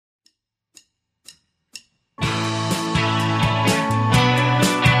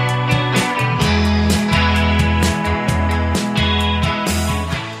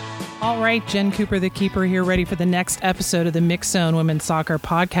right, Jen Cooper, the keeper here, ready for the next episode of the Mix Zone Women's Soccer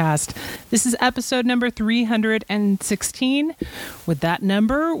Podcast. This is episode number 316. With that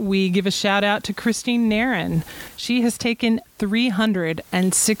number, we give a shout out to Christine Nairn. She has taken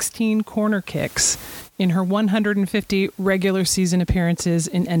 316 corner kicks in her 150 regular season appearances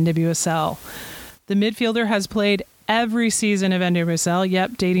in NWSL. The midfielder has played every season of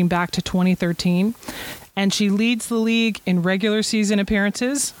NWSL, dating back to 2013. And she leads the league in regular season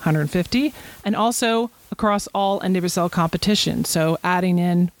appearances, 150, and also across all NWSL competitions. So adding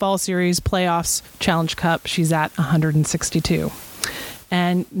in Fall Series, Playoffs, Challenge Cup, she's at 162.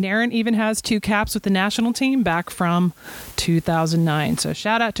 And Nairn even has 2 caps with the national team back from 2009. So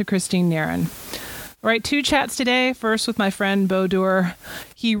shout out to Christine Nairn. All right, 2 chats today. First with my friend Bo Doer.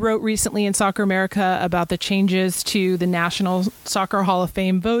 He wrote recently in Soccer America about the changes to the National Soccer Hall of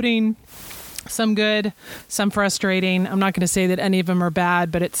Fame voting. Some good, some frustrating. I'm not going to say that any of them are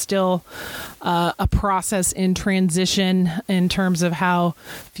bad, but it's still a process in transition in terms of how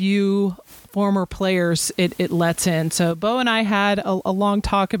few former players it lets in. So Bo and I had a long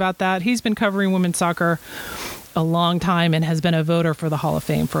talk about that. He's been covering women's soccer a long time and has been a voter for the Hall of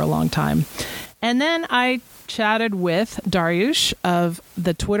Fame for a long time. And then I chatted with Dariush of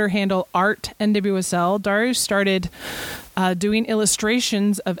the Twitter handle ArtNWSL. Dariush started doing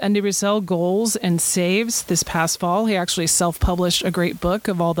illustrations of NWSL goals and saves this past fall. He actually self-published a great book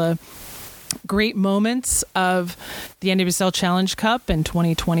of all the great moments of the NWSL Challenge Cup and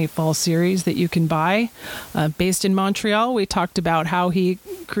 2020 Fall Series that you can buy. Based in Montreal, we talked about how he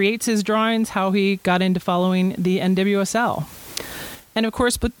creates his drawings, how he got into following the NWSL. And of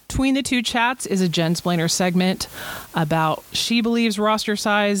course, between the 2 chats is a Jensplainer segment about She Believes roster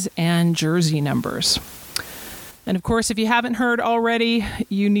size and jersey numbers. And of course, if you haven't heard already,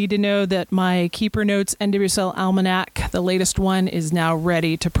 you need to know that my Keeper Notes NWSL Almanac, the latest one, is now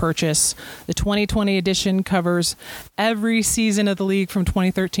ready to purchase. The 2020 edition covers every season of the league from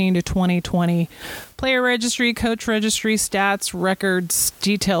 2013 to 2020. Player registry, coach registry, stats, records,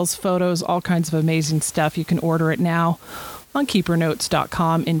 details, photos, all kinds of amazing stuff. You can order it now on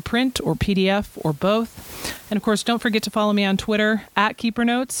keepernotes.com in print or PDF or both. And of course, don't forget to follow me on Twitter at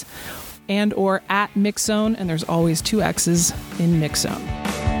keepernotes and or at Mixzone, and there's always 2 X's in Mixzone.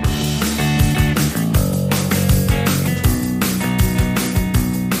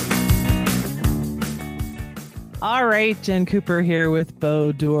 All right, Jen Cooper here with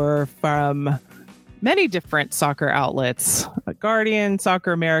Bo Doer from many different soccer outlets, Guardian,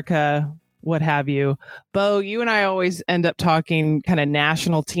 Soccer America, what have you. Bo, you and I always end up talking kind of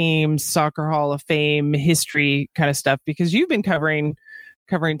national teams, Soccer Hall of Fame, history kind of stuff, because you've been covering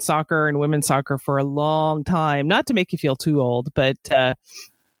soccer and women's soccer for a long time. Not to make you feel too old, but I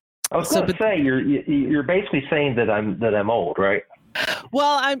was going to say you're basically saying that I'm old, right?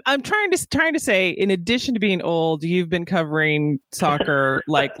 Well, I'm trying to say, in addition to being old, you've been covering soccer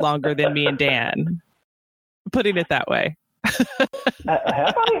like longer than me and Dan. Putting it that way. Have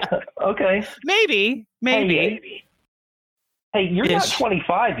I? Okay. Maybe. Hey, you're not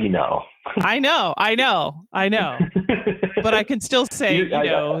 25, you know. I know. But I can still say,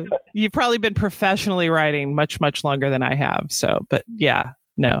 you've probably been professionally writing much, much longer than I have. So, but yeah,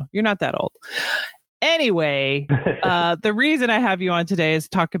 no, you're not that old. Anyway, the reason I have you on today is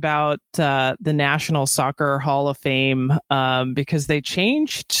talk about the National Soccer Hall of Fame because they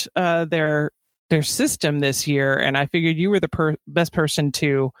changed their system this year, and I figured you were the best person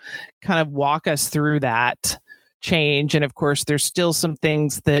to kind of walk us through that change. And of course, there's still some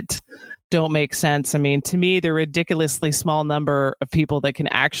things that don't make sense. I mean, to me, the ridiculously small number of people that can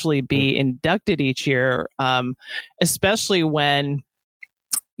actually be inducted each year, especially when,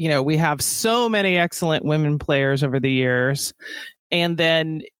 we have so many excellent women players over the years. And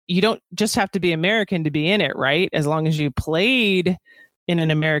then you don't just have to be American to be in it, right? As long as you played in an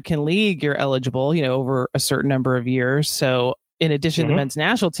American league, you're eligible, over a certain number of years. So in addition to the men's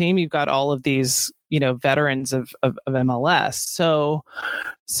national team, you've got all of these, veterans of MLS. So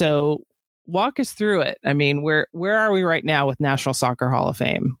walk us through it. I mean, where are we right now with National Soccer Hall of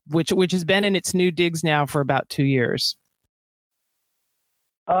Fame, which has been in its new digs now for about 2 years?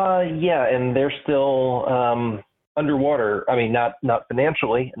 Yeah, and they're still underwater. I mean, not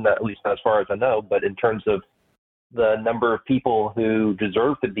financially, and at least not as far as I know, but in terms of the number of people who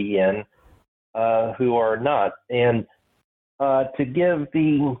deserve to be in, who are not. And to give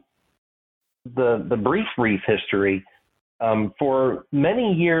the brief history, for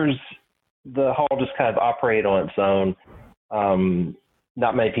many years, the hall just kind of operated on its own.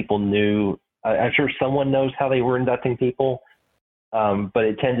 Not many people knew. I'm sure someone knows how they were inducting people, but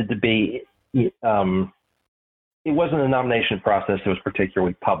it tended to be, it wasn't a nomination process that was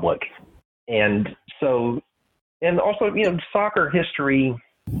particularly public. And so, and also, soccer history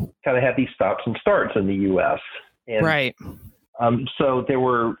kind of had these stops and starts in the U.S. And, right. So there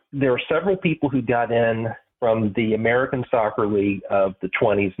were several people who got in from the American Soccer League of the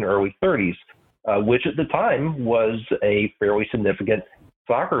 20s and early 30s, which at the time was a fairly significant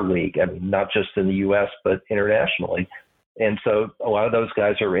soccer league. I mean, not just in the U.S., but internationally. And so a lot of those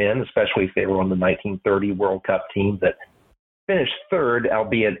guys are in, especially if they were on the 1930 World Cup team that finished third,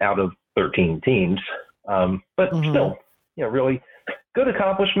 albeit out of 13 teams. But still, really good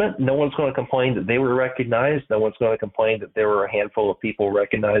accomplishment. No one's going to complain that they were recognized. No one's going to complain that there were a handful of people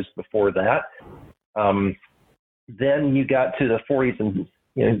recognized before that. Then you got to the 40s and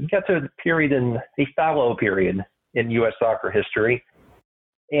you got to a fallow period in U.S. soccer history.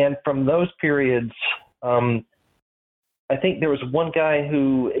 And from those periods, I think there was one guy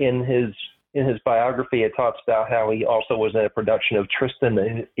who in his biography, it talks about how he also was in a production of Tristan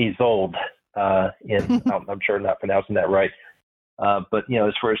and Isolde I'm sure I'm not pronouncing that right. But,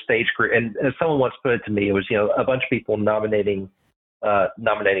 as for a stage career, and as someone once put it to me, it was, a bunch of people nominating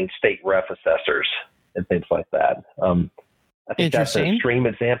state ref assessors and things like that. I think that's an extreme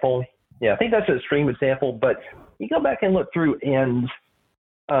example. Yeah, I think that's an extreme example, but you go back and look through, and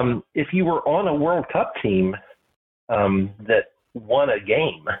if you were on a World Cup team that won a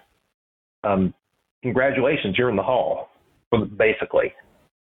game, congratulations, you're in the hall, basically.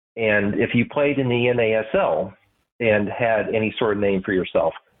 And if you played in the NASL and had any sort of name for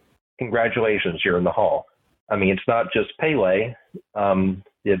yourself, congratulations, you're in the hall. I mean, it's not just Pele.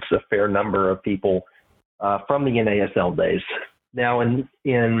 It's a fair number of people from the NASL days. Now, in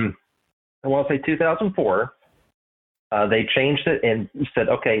I want to say 2004, they changed it and said,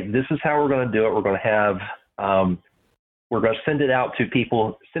 okay, this is how we're going to do it. We're going to have we're going to send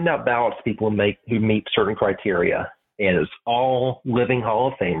out ballots to people who meet certain criteria. And it's all living Hall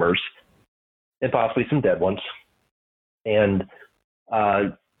of Famers and possibly some dead ones. And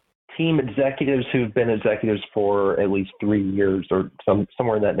team executives who've been executives for at least 3 years or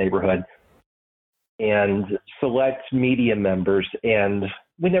somewhere in that neighborhood, and select media members. And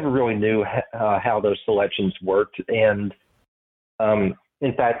we never really knew how those selections worked. And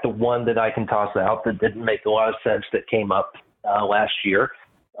in fact, the one that I can toss out that didn't make a lot of sense that came up last year,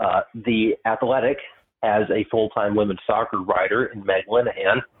 The Athletic has a full-time women's soccer writer in Meg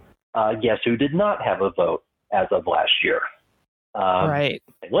Linehan. Guess who did not have a vote as of last year? Right.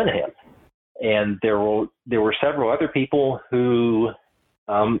 Meg Linehan. And there were several other people who,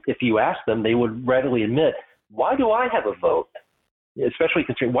 if you ask them, they would readily admit, why do I have a vote? Especially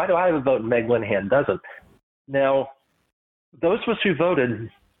considering, why do I have a vote and Meg Linehan doesn't? Now, those of us who voted,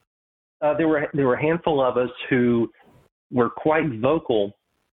 there were a handful of us who were quite vocal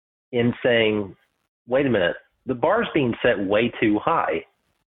in saying, wait a minute, the bar's being set way too high.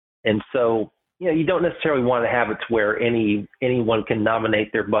 And so, you don't necessarily want to have it to where anyone can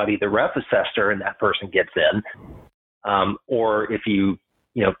nominate their buddy, the ref assessor, and that person gets in. Or if you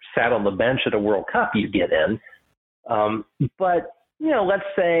sat on the bench at a World Cup, you get in. But, let's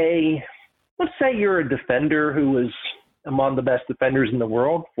say you're a defender who was among the best defenders in the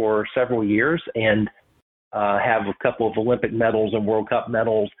world for several years and have a couple of Olympic medals and World Cup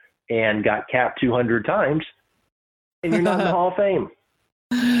medals and got capped 200 times, and you're not in the Hall of Fame.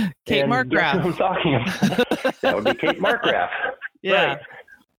 Kate Markgraf. Guess who I'm talking about? That would be Kate Markgraf. Yeah.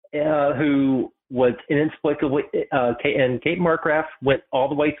 Right. Who was inexplicably, and Kate Markgraf went all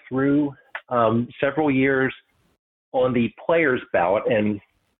the way through several years on the players' ballot, and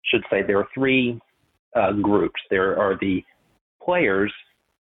should say there are three groups. There are the players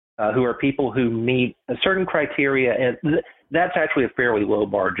who are people who meet a certain criteria, and that's actually a fairly low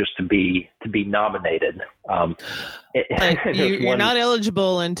bar just to be nominated. You're not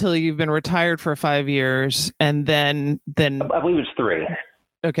eligible until you've been retired for 5 years, and then I believe it's 3.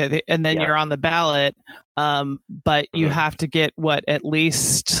 Okay, and then you're on the ballot, but you have to get at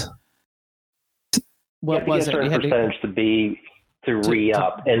least what was it? You had a certain percentage to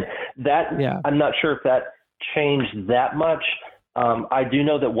re-up, and that I'm not sure if that changed that much. I do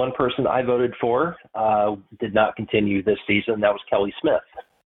know that one person I voted for did not continue this season. That was Kelly Smith.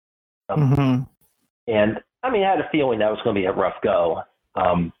 And I mean, I had a feeling that was going to be a rough go.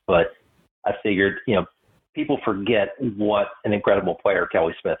 But I figured, people forget what an incredible player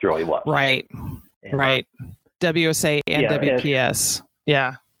Kelly Smith really was. Right. Right. WSA and WPS.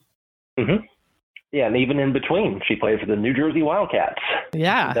 Yeah. Mm-hmm. Yeah. And even in between, she played for the New Jersey Wildcats.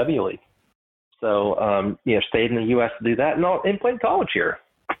 Yeah. W League. So, stayed in the U.S. to do that and played college here.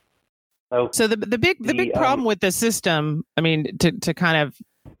 So the big problem with the system, I mean, to kind of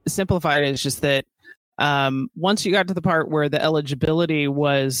simplify it, is just that once you got to the part where the eligibility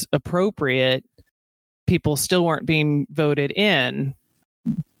was appropriate, people still weren't being voted in,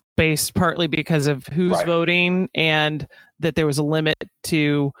 based partly because of who's Right. voting and that there was a limit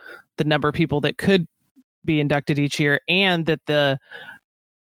to the number of people that could be inducted each year, and that the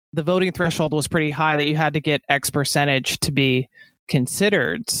voting threshold was pretty high, that you had to get X percentage to be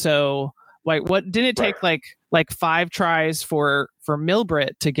considered. So like, what didn't it take like 5 tries for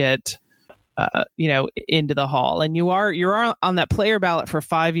Milbrit to get into the hall? And you're on that player ballot for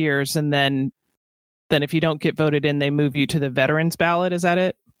 5 years, and then if you don't get voted in, they move you to the veterans ballot. Is that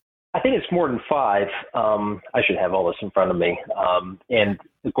it? I think it's more than 5. I should have all this in front of me. And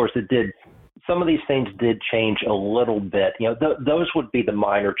of course some of these things did change a little bit. Those would be the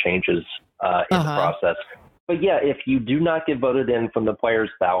minor changes in the process. But yeah, if you do not get voted in from the players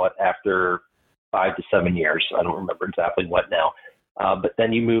ballot after 5 to 7 years, I don't remember exactly what now, but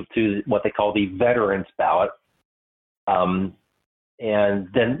then you move to what they call the veterans ballot. And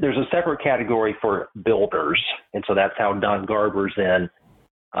then there's a separate category for builders. And so that's how Don Garber's in.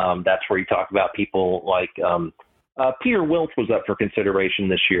 That's where you talk about people like Peter Wiltz was up for consideration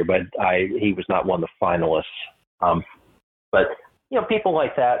this year, but he was not one of the finalists. But people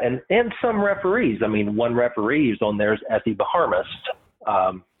like that, and some referees. I mean, one referee is on there is Essie Baharmist,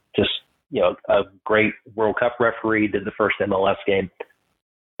 a great World Cup referee, did the first MLS game.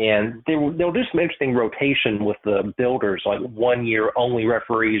 And they'll do some interesting rotation with the builders, like 1 year only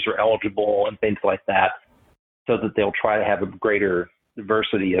referees are eligible and things like that, so that they'll try to have a greater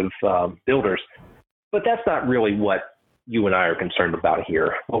diversity of builders. But that's not really what you and I are concerned about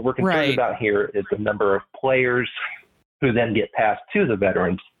here. What we're concerned about here is the number of players who then get passed to the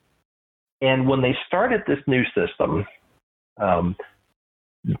veterans. And when they started this new system,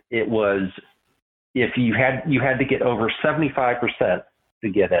 it was if you had to get over 75% to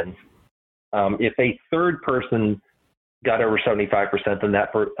get in. If a third person got over 75%,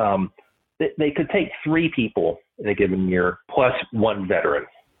 then they could take 3 people in a given year plus 1 veteran.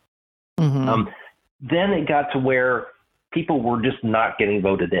 Mm-hmm. Then it got to where people were just not getting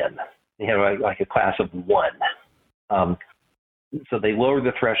voted in. Like a class of 1. So they lowered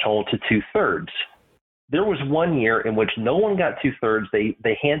the threshold to 2/3. There was 1 year in which no one got 2/3.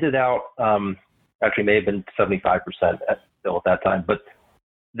 They handed out, actually may have been 75% still at that time, but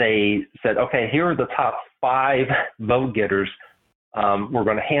they said, okay, here are the top 5 vote getters. We're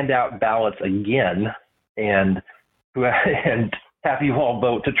going to hand out ballots again and have you all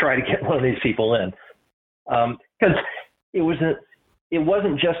vote to try to get one of these people in. Because it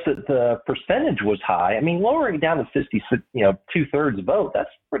wasn't just that the percentage was high. I mean, lowering it down to 56, 2/3 vote, that's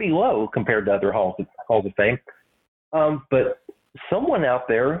pretty low compared to other halls of fame. But someone out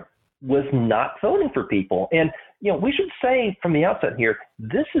there was not voting for people. And, we should say from the outset here,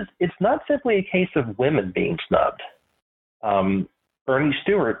 it's not simply a case of women being snubbed. Ernie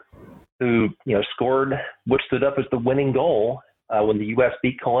Stewart, who, scored what stood up as the winning goal when the U.S.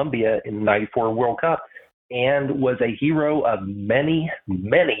 beat Colombia in the 94 World Cup, and was a hero of many,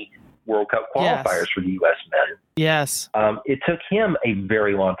 many World Cup qualifiers for the U.S. men. Yes. It took him a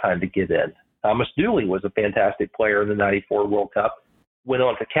very long time to get in. Thomas Dooley was a fantastic player in the 94 World Cup, went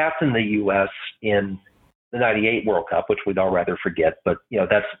on to captain the U.S. in the 98 World Cup, which we'd all rather forget. But,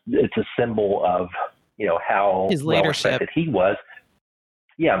 it's a symbol of, how his well leadership respected he was.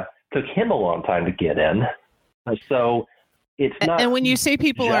 Yeah, took him a long time to get in. So it's not. And when you say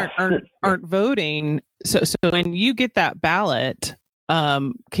people aren't voting, so when you get that ballot,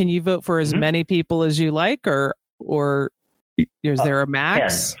 can you vote for as many people as you like, or is there a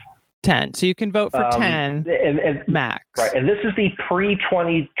max? 10. So you can vote for 10 and max. Right, and this is the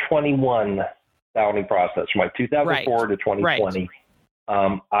pre-2021 balloting process from like 2004 to 2020.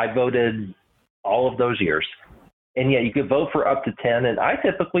 I voted all of those years. And yeah, you could vote for up to 10, and I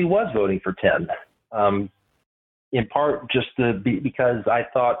typically was voting for 10, in part just because I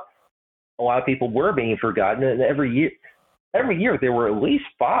thought a lot of people were being forgotten, and every year there were at least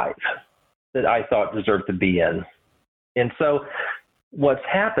 5 that I thought deserved to be in. And so what's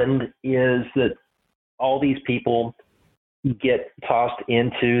happened is that all these people get tossed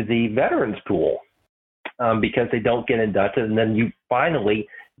into the veterans pool because they don't get inducted, and then you finally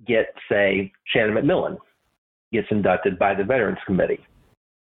get, say, Shannon McMillan gets inducted by the Veterans Committee.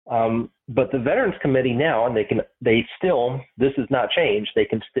 But the Veterans Committee now, and this has not changed, they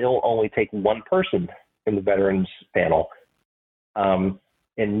can still only take 1 person from the Veterans panel. And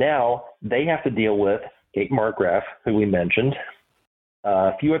now they have to deal with Kate Markgraf, who we mentioned,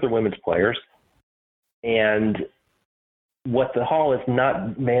 a few other women's players. And what the Hall has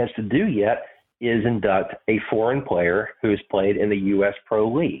not managed to do yet is induct a foreign player who's played in the U.S.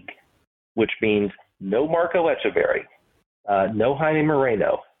 Pro League, which means no Marco Echeverry, no Jaime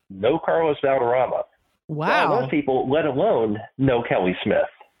Moreno, no Carlos Valderrama. Wow. All those people, let alone no Kelly Smith.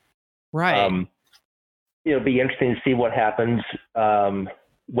 Right. It'll be interesting to see what happens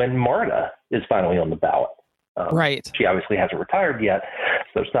when Marta is finally on the ballot. Right. She obviously hasn't retired yet,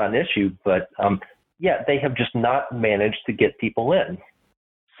 so it's not an issue. But they have just not managed to get people in.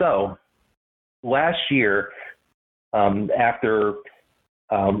 So last year, after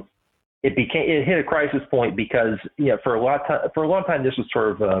it hit a crisis point because for a long time this was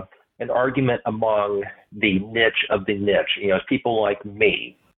sort of an argument among the niche of the niche. People like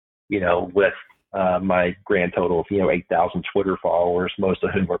me, with my grand total of 8,000 Twitter followers, most of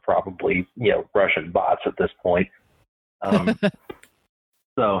whom are probably Russian bots at this point.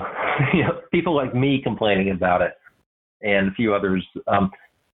 So people like me complaining about it, and a few others.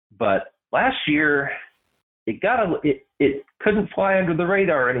 But last year, it couldn't fly under the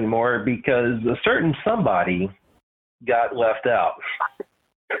radar anymore because a certain somebody got left out.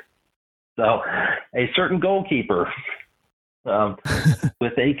 So a certain goalkeeper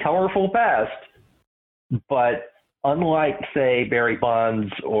with a colorful past, but unlike, say, Barry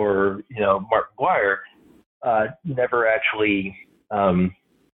Bonds or Mark McGuire, never actually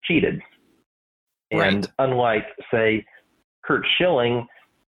cheated. And unlike, say, Kurt Schilling,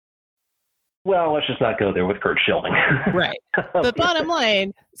 well, let's just not go there with Kurt Schilling. Right. But bottom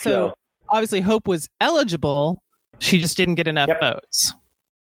line, so obviously Hope was eligible. She just didn't get enough votes.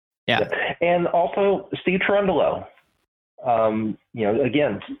 Yeah. And also Steve Cherundolo.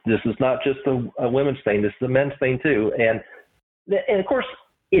 Again, this is not just a women's thing. This is a men's thing too. And of course,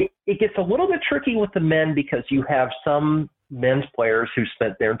 it gets a little bit tricky with the men because you have some men's players who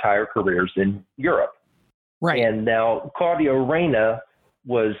spent their entire careers in Europe. Right. And now Claudio Reyna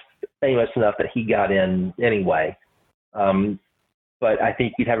was famous enough that he got in anyway. But I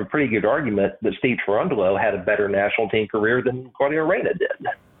think you'd have a pretty good argument that Steve Cherundolo had a better national team career than Claudio Reyna did.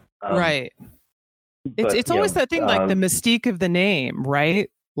 Right. It's always that thing, like the mystique of the name, right?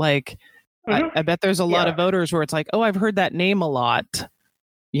 Like, I bet there's a lot of voters where it's like, oh, I've heard that name a lot,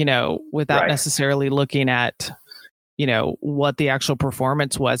 without necessarily looking at, what the actual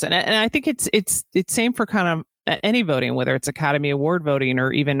performance was. And I think it's same for kind of any voting, whether it's Academy Award voting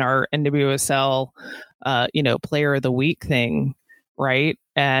or even our NWSL, Player of the Week thing, right?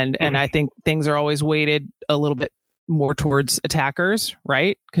 And I think things are always weighted a little bit more towards attackers,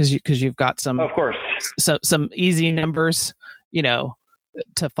 right? Because you've got some, of course, some easy numbers,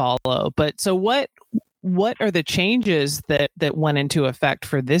 to follow. But so what are the changes that went into effect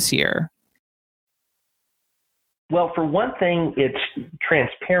for this year? Well, for one thing, it's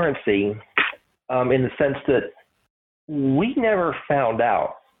transparency in the sense that we never found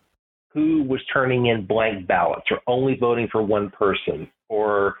out who was turning in blank ballots or only voting for one person,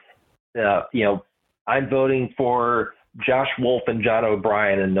 or I'm voting for Josh Wolf and John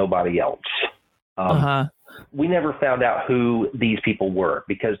O'Brien and nobody else. We never found out who these people were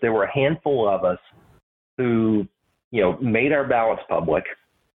because there were a handful of us who, made our ballots public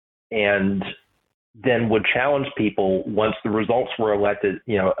and then would challenge people once the results were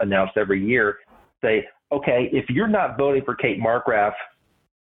announced every year, say, okay, if you're not voting for Kate Markgraf,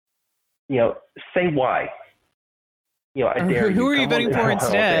 say why. I dare you. Who are you voting for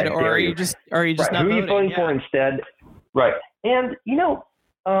instead, or are you just not voting? Who are you voting for instead? Right. And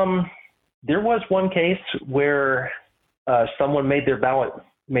there was one case where someone made a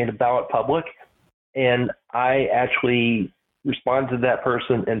ballot public, and I actually responded to that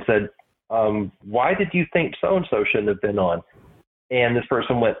person and said, why did you think so and so shouldn't have been on? And this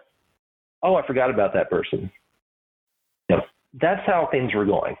person went, oh, I forgot about that person. That's how things were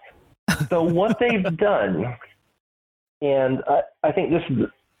going. So what they've done, and I think this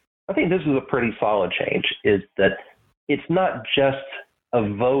is a pretty solid change, is that it's not just a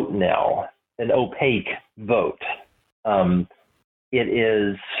vote now, an opaque vote. It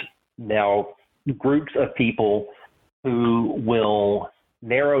is now groups of people who will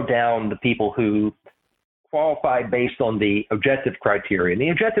narrow down the people who qualify based on the objective criteria. And the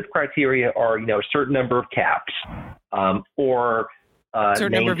objective criteria are, a certain number of caps, or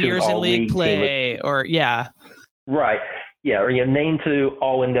certain number of years in league play, or right. Yeah, or name to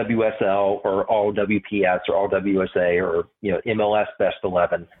all NWSL or all WPS or all WSA or MLS Best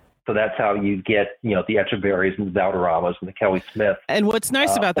 11. So that's how you get the Echeverrys and the Valderramas and the Kelly Smith. And what's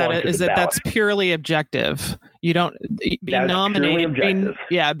nice about that is that that's purely objective. You don't be nominated.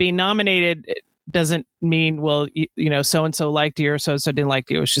 Being nominated doesn't mean so and so liked you or so and so didn't like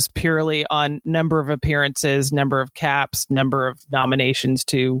you. It's just purely on number of appearances, number of caps, number of nominations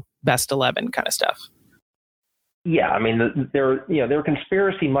to Best 11 kind of stuff. Yeah, I mean, there are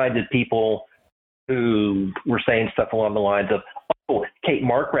conspiracy-minded people who were saying stuff along the lines of, "Oh, Kate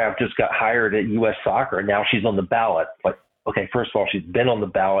Markgraf just got hired at U.S. Soccer, and now she's on the ballot." Like, okay, first of all, she's been on the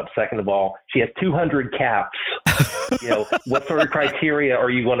ballot. Second of all, she has 200 caps. What sort of criteria are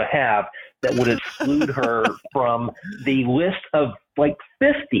you going to have that would exclude her from the list of like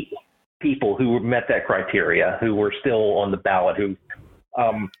 50 people who met that criteria, who were still on the ballot?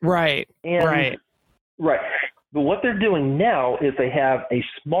 Right. But what they're doing now is they have a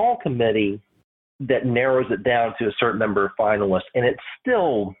small committee that narrows it down to a certain number of finalists, and it's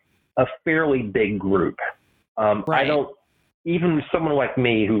still a fairly big group. I don't, even someone like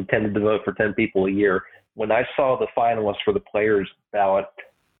me who tended to vote for 10 people a year, when I saw the finalists for the players ballot,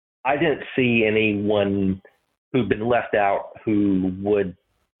 I didn't see anyone who'd been left out who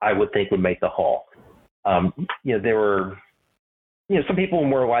I would think would make the Hall. There were, some people were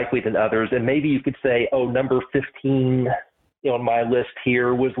more likely than others, and maybe you could say, oh, number 15 on my list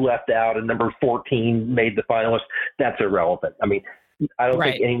here was left out and number 14 made the finalist. That's irrelevant. I mean, I don't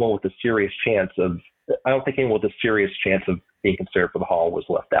think anyone with a serious chance of being considered for the Hall was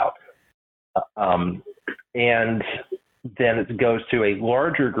left out. And then it goes to a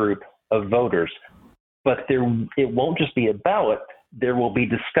larger group of voters, but it won't just be a ballot. There will be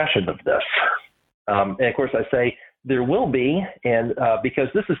discussion of this. And of course I say there will be, and because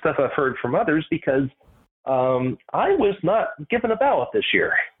this is stuff I've heard from others, because I was not given a ballot this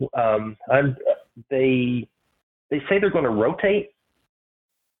year. They say they're going to rotate,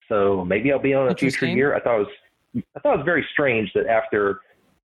 so maybe I'll be on a future year. I thought it was very strange that after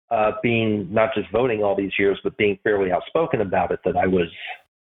being not just voting all these years, but being fairly outspoken about it, that I was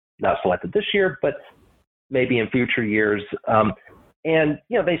not selected this year, but maybe in future years. And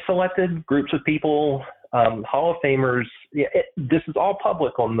they selected groups of people, Hall of Famers. This is all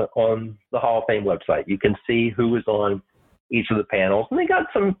public on the Hall of Fame website. You can see who is on each of the panels, and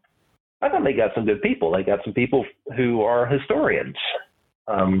I thought they got some good people. They got some people who are historians.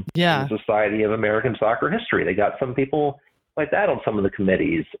 In the Society of American Soccer History. They got some people like that on some of the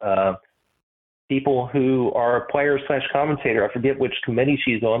committees. People who are player/commentator. I forget which committee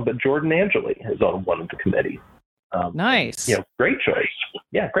she's on, but Jordan Angeli is on one of the committees. Nice. Great choice.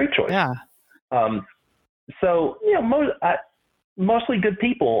 Yeah, great choice. Yeah. So, mostly good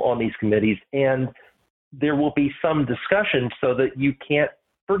people on these committees, and there will be some discussion so that you can't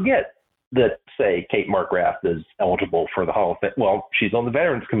forget that, say, Kate Markgraf is eligible for the Hall of Fame. Well, she's on the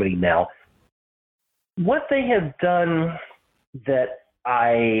Veterans Committee now. What they have done that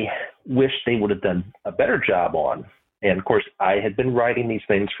I wish they would have done a better job on, and of course, I had been writing these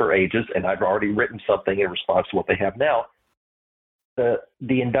things for ages, and I've already written something in response to what they have now.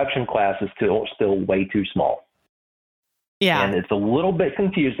 The induction class is still way too small. Yeah. And it's a little bit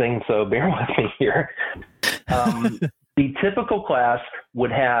confusing, so bear with me here. The typical class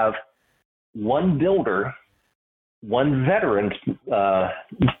would have one builder, one veteran,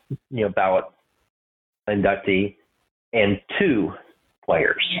 ballot inductee, and two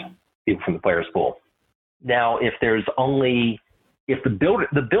players, people from the players pool. Now, if the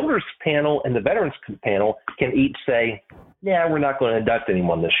builders panel and the veterans panel can each say, yeah, we're not going to induct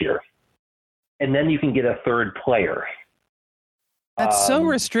anyone this year. And then you can get a third player. That's so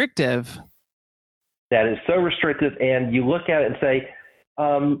restrictive. That is so restrictive. And you look at it and say,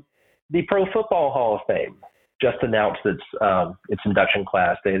 the Pro Football Hall of Fame just announced its induction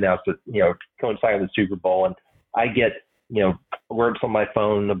class. They announced it, coinciding with the Super Bowl. And I get, alerts on my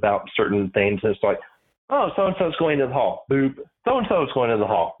phone about certain things. And it's like, oh, so-and-so's going to the Hall. Boop. So-and-so's going to the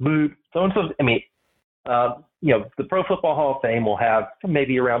Hall. Boop. So-and-so's, the Pro Football Hall of Fame will have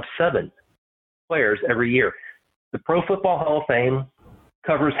maybe around 7 players every year. The Pro Football Hall of Fame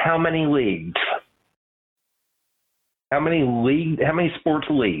covers how many leagues? How many sports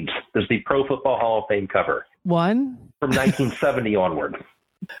leagues does the Pro Football Hall of Fame cover? One. From 1970 onward.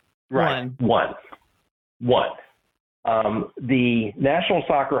 Right. One. The National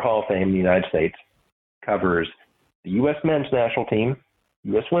Soccer Hall of Fame in the United States covers the U.S. men's national team,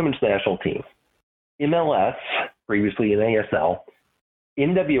 U.S. women's national team, MLS, previously NASL,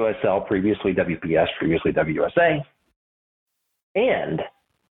 NWSL, previously WPS, previously WSA, and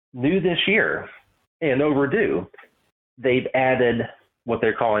new this year and overdue, they've added what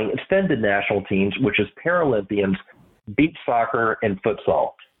they're calling extended national teams, which is Paralympians, beach soccer, and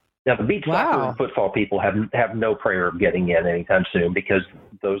futsal. Now, the beach soccer and futsal people have no prayer of getting in anytime soon, because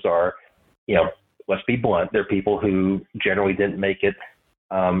those are, let's be blunt, they're people who generally didn't make it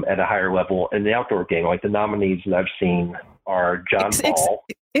at a higher level in the outdoor game. Like the nominees that I've seen are John Ball.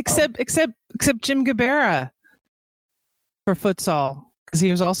 Except Jim Gabera for futsal, because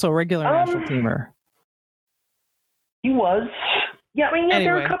he was also a regular national teamer. He was, Yeah, I mean, yeah, Anyway.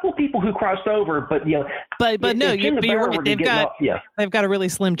 there are a couple of people who crossed over, but you know, but no, you're right. They've got a really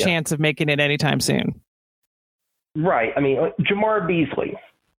slim chance of making it anytime soon. Right. I mean, Jamar Beasley.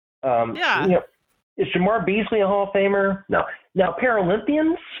 Yeah. You know, is Jamar Beasley a Hall of Famer? No. Now,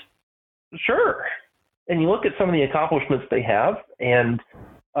 Paralympians, sure. And you look at some of the accomplishments they have, and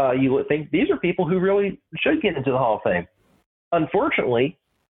you would think these are people who really should get into the Hall of Fame. Unfortunately,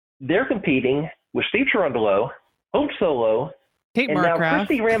 they're competing with Steve Cherundolo, Hope Solo, Kate and Markgraf. now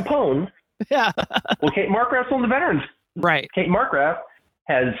Christy Rampone. Yeah. Well, Kate Markgraf's on the veterans. Right. Kate Markgraf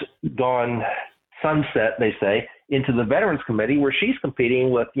has gone sunset, they say, into the Veterans Committee, where she's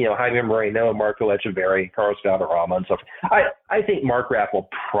competing with, you know, Jaime Moreno, Marco Echeverri, Carlos Valderrama, and stuff. I think Markgraf will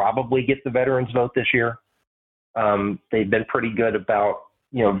probably get the veterans vote this year. They've been pretty good about,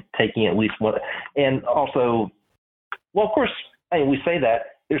 you know, taking at least one. And also, well, of course, I mean, we say that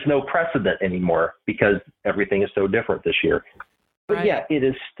there's no precedent anymore because everything is so different this year. But right. Yeah, it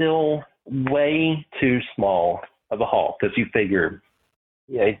is still way too small of a hall because you figure,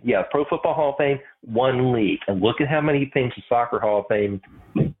 Pro Football Hall of Fame, one league. And look at how many things the Soccer Hall of Fame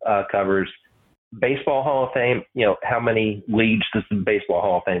covers. Baseball Hall of Fame, you know, how many leagues does the Baseball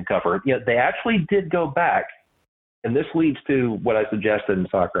Hall of Fame cover? You know, they actually did go back, and this leads to what I suggested in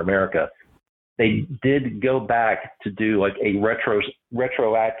Soccer America. They did go back to do like a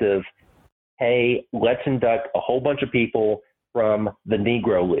retroactive, hey, let's induct a whole bunch of people from the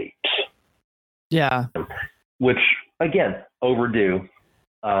Negro Leagues. Yeah. Which, again, overdue.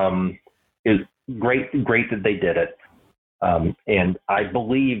 Is great that they did it. And I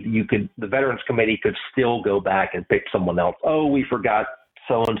believe the Veterans Committee could still go back and pick someone else. Oh, we forgot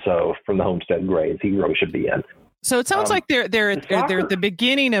so-and-so from the Homestead Grays. He really should be in. So it sounds like they're at the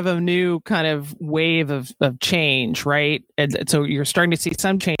beginning of a new kind of wave of change, right? And so you're starting to see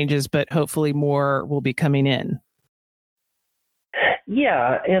some changes, but hopefully more will be coming in.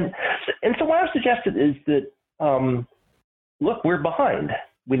 Yeah, and so what I've suggested is that, look, we're behind.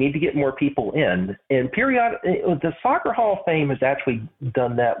 We need to get more people in. And the Soccer Hall of Fame has actually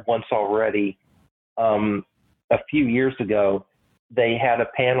done that once already. A few years ago, they had a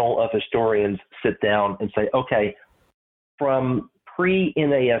panel of historians sit down and say, okay, from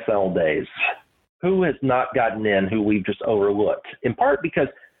pre-NASL days, who has not gotten in, who we've just overlooked? In part because,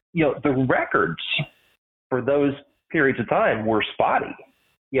 you know, the records for those periods of time were spotty.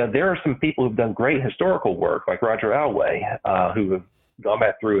 You know, there are some people who've done great historical work, like Roger Alway, who have gone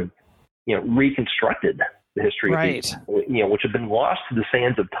back through and, you know, reconstructed the history right. of these, you know, which have been lost to the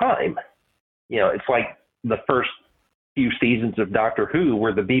sands of time. You know, it's like the first few seasons of Doctor Who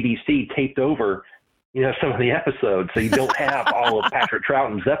where the BBC taped over, you know, some of the episodes, so you don't have all of Patrick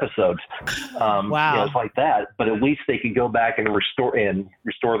Troughton's episodes. Wow. You know, it's like that, but at least they could go back and restore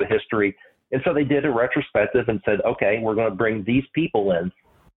the history. And so they did a retrospective and said, okay, we're going to bring these people in.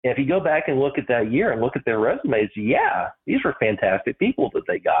 And if you go back and look at that year and look at their resumes, yeah, these were fantastic people that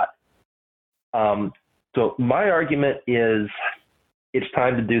they got. So my argument is it's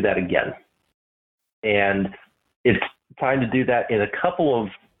time to do that again. And it's time to do that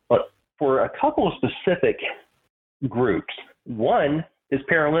for a couple of specific groups. One is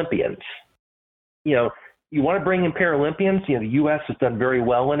Paralympians. You know, you want to bring in Paralympians. You know, the U.S. has done very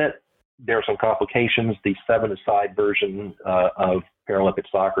well in it. There are some complications. The 7-a-side version of Paralympic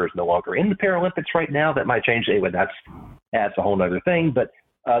soccer is no longer in the Paralympics right now. That might change. Anyway, that's a whole other thing. But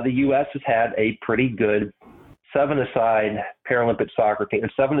the U.S. has had a pretty good 7-a-side Paralympic soccer team.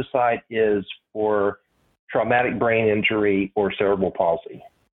 And 7-a-side is for traumatic brain injury or cerebral palsy,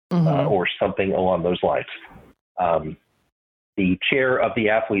 or something along those lines. The chair of the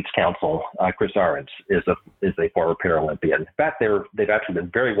Athletes Council, Chris Ahrens, is a former Paralympian. In fact, they've actually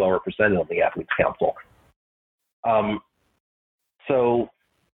been very well represented on the Athletes Council.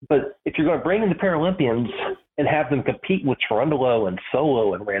 But if you're going to bring in the Paralympians and have them compete with Cherundolo and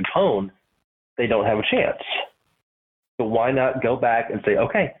Solo and Rampone, they don't have a chance. So why not go back and say,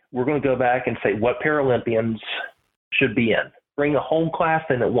 okay, we're going to go back and say what Paralympians should be in. Bring a whole class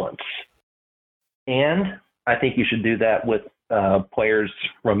in at once. And I think you should do that with players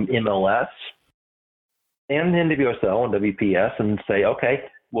from MLS and NWSL and WPS and say, okay,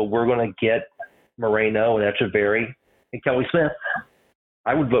 well, we're going to get Moreno and Echeverri and Kelly Smith.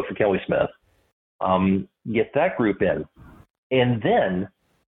 I would vote for Kelly Smith. Get that group in. And then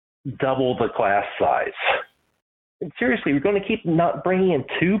double the class size. And seriously, we're going to keep not bringing in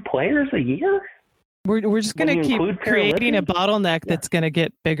 2 players a year? We're just going to keep creating a bottleneck that's going to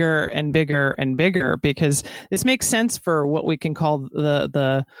get bigger and bigger and bigger, because this makes sense for what we can call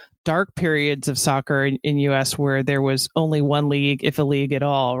the dark periods of soccer in U.S. where there was only one league, if a league at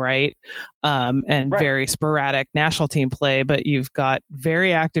all, right? And very sporadic national team play. But you've got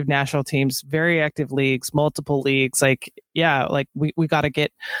very active national teams, very active leagues, multiple leagues. Like, yeah, like we got to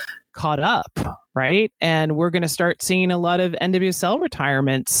get caught up, right? And we're going to start seeing a lot of NWSL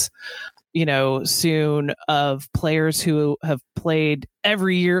retirements, soon, of players who have played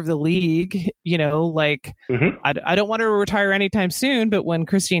every year of the league, like I don't want her to retire anytime soon, but when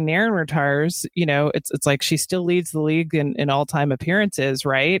Christine Nairn retires, it's like she still leads the league in all-time appearances,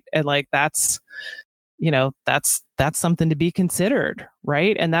 right? And like that's something to be considered,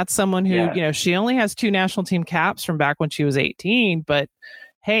 right? And that's someone who, she only has 2 national team caps from back when she was 18, but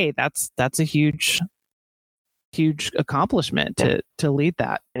hey, that's a huge accomplishment to lead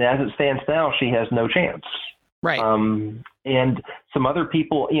that. And as it stands now, she has no chance. Right. And some other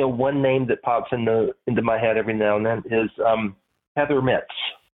people, one name that pops into my head every now and then is Heather Mitts.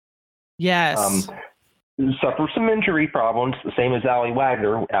 Yes. Suffered some injury problems, the same as Allie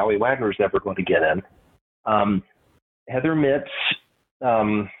Wagner. Allie Wagner is never going to get in. Heather Mitts,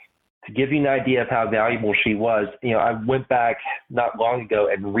 to give you an idea of how valuable she was, I went back not long ago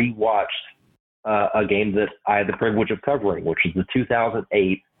and rewatched a game that I had the privilege of covering, which is the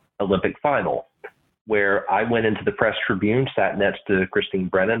 2008 Olympic final, where I went into the press tribune, sat next to Christine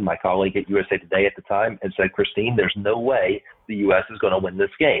Brennan, my colleague at USA Today at the time, and said, "Christine, there's no way the U.S. is going to win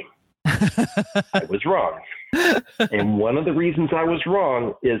this game." I was wrong. And one of the reasons I was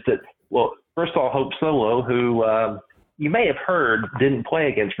wrong is that, well, first of all, Hope Solo, who you may have heard didn't play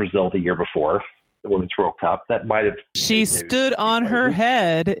against Brazil the year before the Women's World Cup. That might have... She stood on her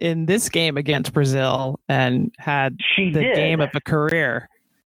head in this game against Brazil and had game of a career.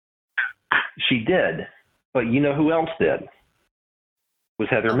 She did. But you know who else did? Was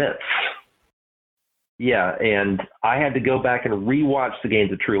Heather Mitts. Yeah, and I had to go back and rewatch the game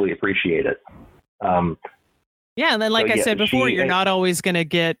to truly appreciate it. Yeah, and then like I said before, you're not always going to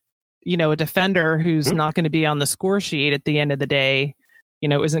get, a defender who's not going to be on the score sheet at the end of the day,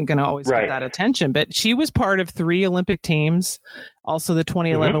 isn't going to always get that attention. But she was part of 3 Olympic teams, also the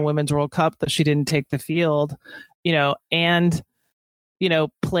 2011 Women's World Cup that she didn't take the field, and,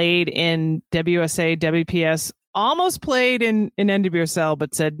 played in WSA, WPS, almost played in NWSL,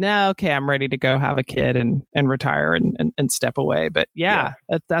 but said, no, okay, I'm ready to go have a kid and retire and step away. But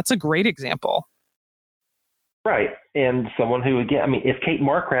that's a great example. Right. And someone who, again, I mean, if Kate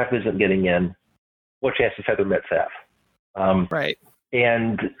Markgraf isn't getting in, what chance does Heather Mitts have? Right.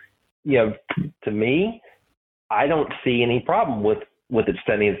 And, to me, I don't see any problem with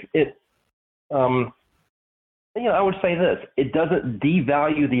extending it. I would say this. It doesn't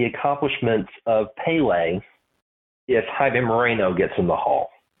devalue the accomplishments of Pele if Jaime Moreno gets in the Hall.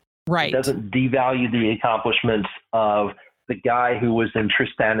 Right. It doesn't devalue the accomplishments of the guy who was in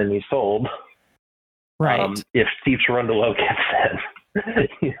Tristan and Isolde. Right. If Steve Cherundolo gets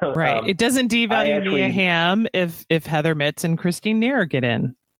in. Right. It doesn't devalue Mia Hamm if Heather Mitts and Christine Nair get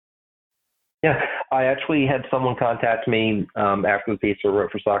in. Yeah. I actually had someone contact me after the piece I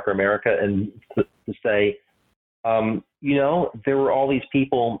wrote for Soccer America and to say, there were all these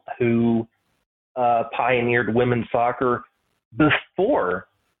people who pioneered women's soccer before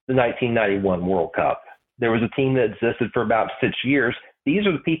the 1991 World Cup. There was a team that existed for about 6 years. These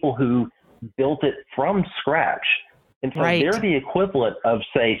are the people who built it from scratch. And so they're the equivalent of,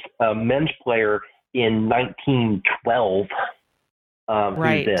 say, a men's player in 1912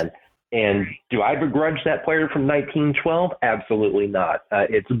 who's in. And do I begrudge that player from 1912? Absolutely not.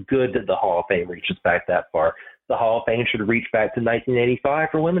 It's good that the Hall of Fame reaches back that far. The Hall of Fame should reach back to 1985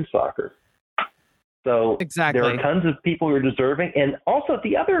 for women's soccer. So there are tons of people who are deserving. And also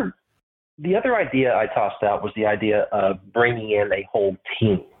the other idea I tossed out was the idea of bringing in a whole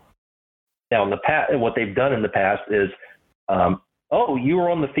team. Now, in the past, what they've done in the past is, you were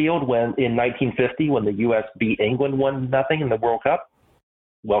on the field in 1950 when the U.S. beat England 1-0 in the World Cup.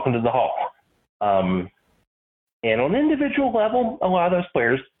 Welcome to the Hall. And on an individual level, a lot of those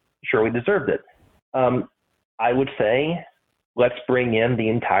players surely deserved it. I would say, let's bring in the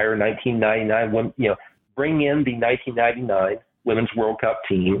entire 1999, bring in the 1999 Women's World Cup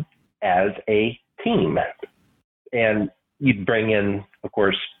team as a team. And you'd bring in, of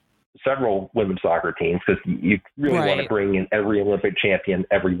course, several women's soccer teams because you really want to bring in every Olympic champion,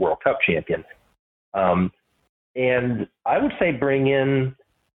 every World Cup champion. And I would say bring in,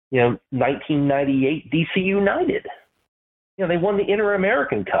 1998 DC United. They won the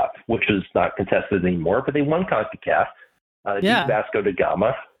Inter-American Cup, which is not contested anymore, but they won CONCACAF. They beat Vasco da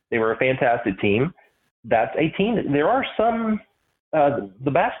Gama. They were a fantastic team. That's a team. There are some,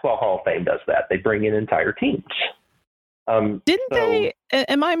 the Basketball Hall of Fame does that. They bring in entire teams. Didn't they?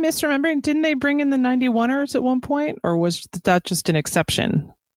 Am I misremembering? Didn't they bring in the 91ers at one point, or was that just an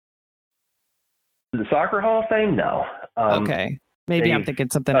exception? The Soccer Hall of Fame? No. Okay, maybe I'm thinking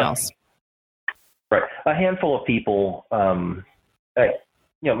something else. Right, a handful of people.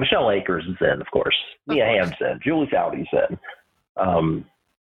 Michelle Akers is in, of course. Mia Hamm's in. Julie Foudy's in.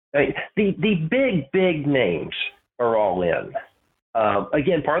 The big names are all in.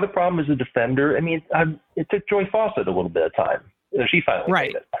 Again, part of the problem is the defender. I mean, it took Joy Fawcett a little bit of time. She finally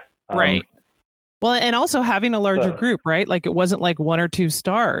made it. Right. Well, and also having a larger group, right? Like it wasn't like one or two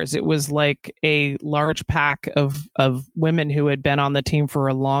stars. It was like a large pack of women who had been on the team for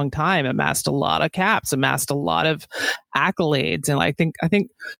a long time, amassed a lot of caps, amassed a lot of accolades. And I think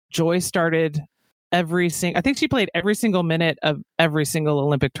Joy started I think she played every single minute of every single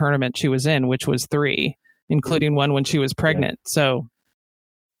Olympic tournament she was in, which was 3, including one when she was pregnant. Yeah. So,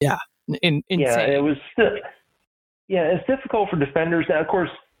 yeah. Insane. It's difficult for defenders. Now, of course,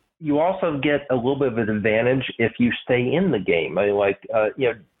 you also get a little bit of an advantage if you stay in the game. I mean,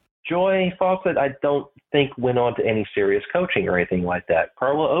 Joy Fawcett, I don't think went on to any serious coaching or anything like that.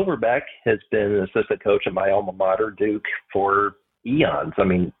 Carla Overbeck has been an assistant coach at my alma mater, Duke, for eons. I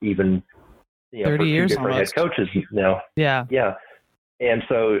mean, even 30 years different almost. Head coaches now. Yeah. And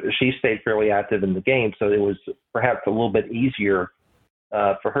so she stayed fairly active in the game, so it was perhaps a little bit easier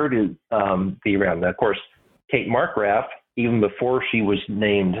for her to be around. Now, of course, Kate Markgraf, even before she was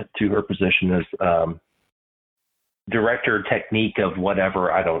named to her position as director technique of whatever,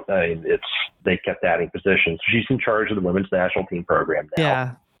 they kept adding positions. She's in charge of the women's national team program now.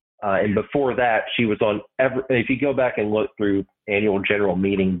 Yeah. And before that, she was on if you go back and look through annual general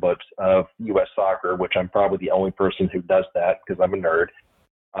meeting books of U.S. Soccer, which I'm probably the only person who does that because I'm a nerd.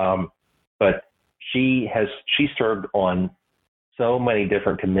 But she served on so many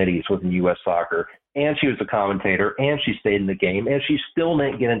different committees within U.S. Soccer, and she was a commentator, and she stayed in the game, and she still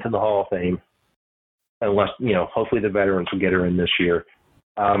didn't get into the Hall of Fame unless, hopefully the veterans will get her in this year.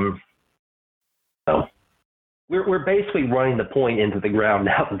 So we're basically running the point into the ground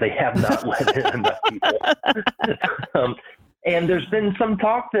now that they have not let in enough people. And there's been some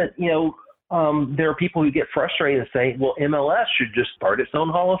talk that, there are people who get frustrated and say, well, MLS should just start its own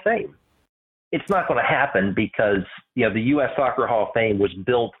Hall of Fame. It's not going to happen because, the U.S. Soccer Hall of Fame was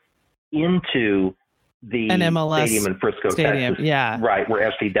built into the MLS stadium in Frisco, Stadium, Texas. Yeah. Right,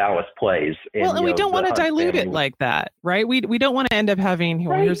 where FC Dallas plays. And we don't want to dilute it like that, right? We don't want to end up having,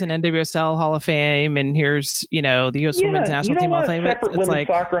 here's an NWSL Hall of Fame and here's, the U.S. Women's National Team Hall of Fame. It's like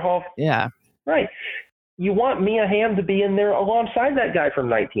Soccer Hall. Yeah. Right. You want Mia Hamm to be in there alongside that guy from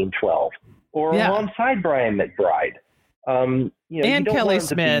 1912 or alongside Brian McBride. And Kelly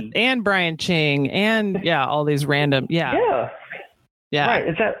Smith and Brian Ching and all these random. Yeah. Right.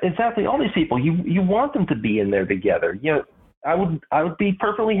 Exactly. All these people, you want them to be in there together. I would be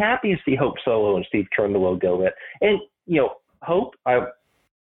perfectly happy to see Hope Solo and Steve Cherundolo go in. And, Hope,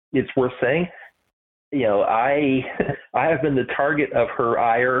 it's worth saying, I have been the target of her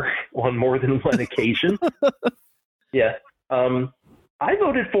ire on more than one occasion. Yeah. I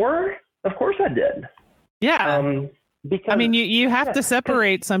voted for her. Of course I did. Yeah. Because you have to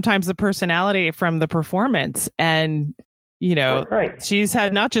separate sometimes the personality from the performance. And, right. She's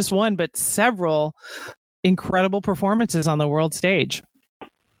had not just one, but several incredible performances on the world stage.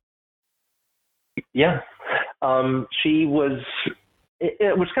 Yeah. She was,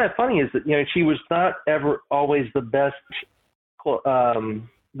 it was kind of funny is that, she was not ever always the best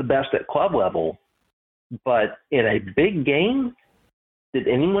at club level, but in a big game, did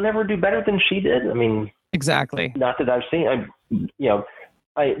anyone ever do better than she did? I mean, exactly. Not that I've seen,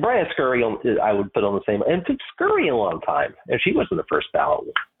 Brian Scurry, I would put on the same, and it took Scurry a long time, and she wasn't the first ballot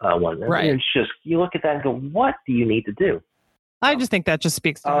one. Right. It's just, you look at that and go, what do you need to do? I just think that just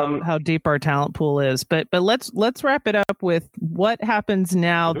speaks to how deep our talent pool is. But let's wrap it up with what happens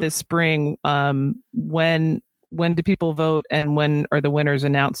now this spring. When do people vote, and when are the winners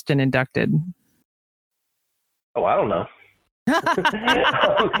announced and inducted? Oh, I don't know. I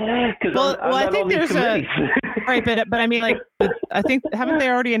think there's right, but I mean, I think haven't they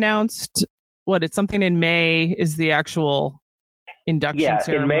already announced what? It's something in May is the actual induction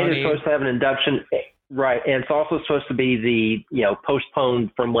ceremony. In May they're supposed to have an induction, right? And it's also supposed to be the postponed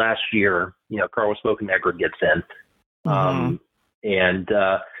from last year. Carlos Bocanegra gets in, and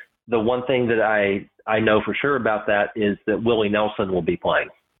the one thing that I know for sure about that is that Willie Nelson will be playing.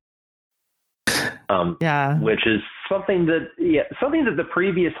 Which is something that the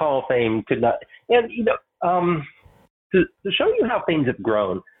previous Hall of Fame could not. And to show you how things have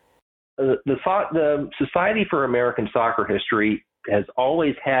grown, the Society for American Soccer History has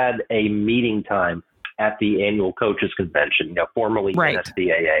always had a meeting time at the annual coaches convention, formerly Right.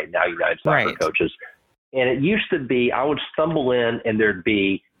 NSCAA, now United Soccer Right. Coaches. And it used to be, I would stumble in and there'd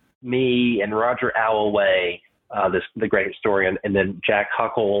be me and Roger Alloway, the great historian, and then Jack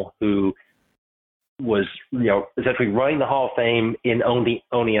Huckle, who was, essentially running the Hall of Fame in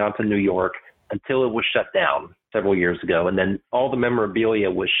Oneonta, New York, until it was shut down several years ago. And then all the memorabilia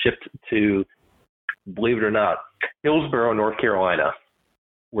was shipped to, believe it or not, Hillsborough, North Carolina,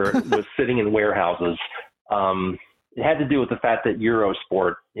 where it was sitting in warehouses. It had to do with the fact that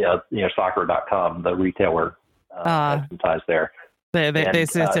Eurosport, soccer.com, the retailer, had some ties there. They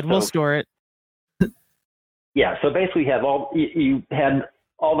said, we'll store it. Yeah, so basically you had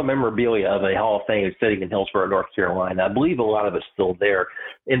all the memorabilia of a Hall of Fame sitting in Hillsborough, North Carolina. I believe a lot of it's still there.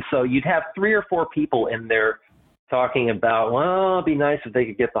 And so you'd have 3 or 4 people in there talking about, well, it'd be nice if they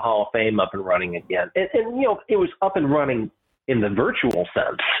could get the Hall of Fame up and running again. And it was up and running in the virtual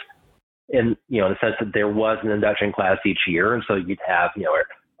sense, in the sense that there was an induction class each year. And so you'd have,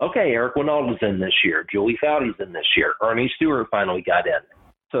 okay, Eric Winalda's in this year, Julie Foudy's in this year, Ernie Stewart finally got in.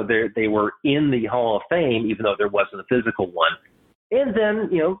 So they were in the Hall of Fame, even though there wasn't a physical one. And then,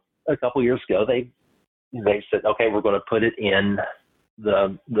 a couple years ago, they said, okay, we're going to put it in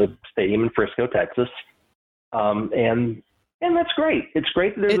the stadium in Frisco, Texas. And that's great. It's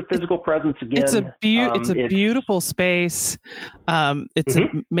great that there's a physical presence again. It's a beautiful space. It's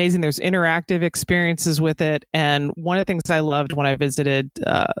amazing. There's interactive experiences with it. And one of the things I loved when I visited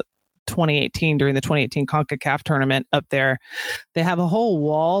 2018 during the 2018 CONCACAF tournament up there, they have a whole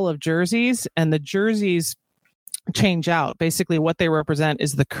wall of jerseys, and the jerseys change out. Basically, what they represent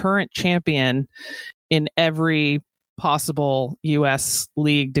is the current champion in every possible U.S.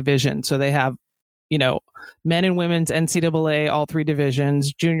 league division. So they have, men and women's NCAA, all 3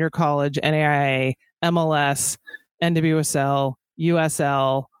 divisions, junior college, NAIA, MLS, NWSL,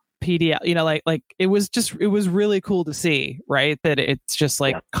 USL, PDL, like it was really cool to see, right? That it's just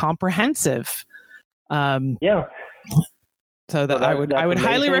comprehensive. Yeah. So that I would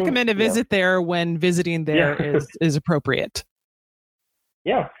highly recommend a visit there when visiting there is appropriate.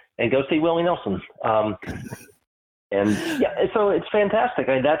 Yeah. And go see Willie Nelson. So it's fantastic.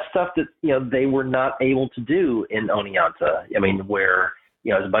 I mean, that's stuff that, they were not able to do in Oneonta. I mean, where,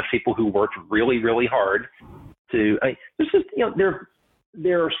 there's a bunch of people who worked really, really hard there's just,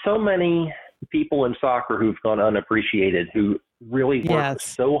 there are so many people in soccer who've gone unappreciated, who really worked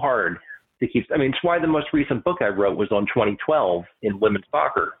so hard to keep. I mean, it's why the most recent book I wrote was on 2012 in women's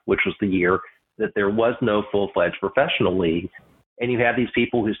soccer, which was the year that there was no full-fledged professional league. And you have these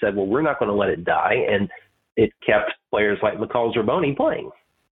people who said, well, we're not going to let it die. And it kept players like McCall Zerboni playing.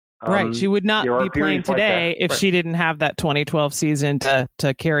 Right. She would not be playing today if she didn't have that 2012 season to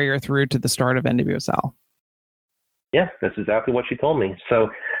carry her through to the start of NWSL. Yeah, that's exactly what she told me. So,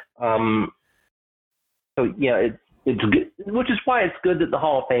 it's good, which is why it's good that the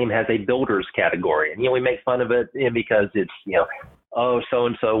Hall of Fame has a builders category. And, we make fun of it because it's,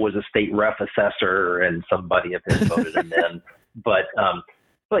 so-and-so was a state ref assessor and somebody of his voted him in. But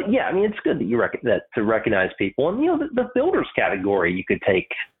yeah, I mean, it's good that to recognize people. And, the builders category, you could take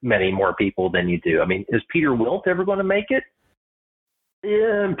many more people than you do. I mean, is Peter Wilt ever going to make it?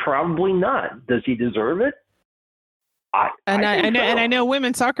 Probably not. Does he deserve it? I know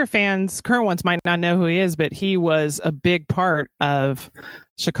women's soccer fans, current ones, might not know who he is, but he was a big part of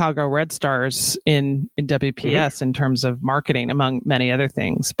Chicago Red Stars in WPS in terms of marketing, among many other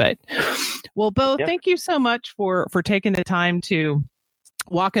things. But, well, Bo, thank you so much for taking the time to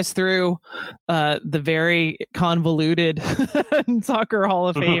walk us through the very convoluted Soccer Hall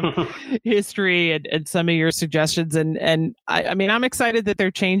of Fame history and some of your suggestions. And I mean, I'm excited that they're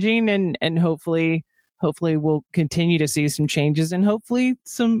changing, and hopefully we'll continue to see some changes, and hopefully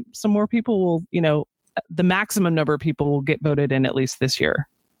some more people will, the maximum number of people will get voted in at least this year.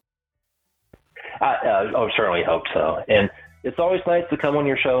 I certainly hope so. And it's always nice to come on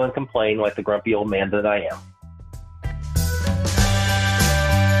your show and complain like the grumpy old man that I am.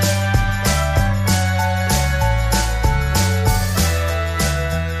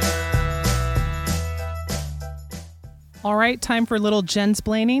 All right, time for a little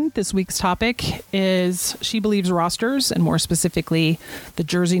Jensplaining. This week's topic is She Believes rosters, and more specifically, the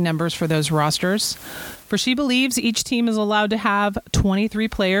jersey numbers for those rosters. For She Believes, each team is allowed to have 23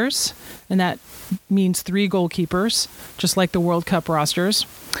 players, and that means 3 goalkeepers, just like the World Cup rosters.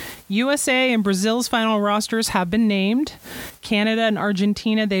 USA and Brazil's final rosters have been named. Canada and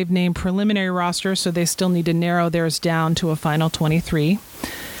Argentina, they've named preliminary rosters, so they still need to narrow theirs down to a final 23.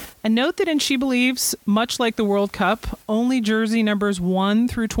 And note that in She Believes, much like the World Cup, only jersey numbers 1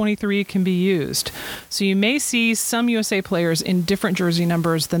 through 23 can be used. So you may see some USA players in different jersey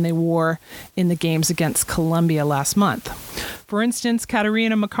numbers than they wore in the games against Colombia last month. For instance,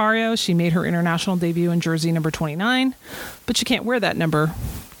 Katarina Macario, she made her international debut in jersey number 29, but she can't wear that number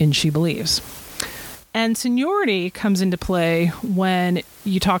in She Believes. And seniority comes into play when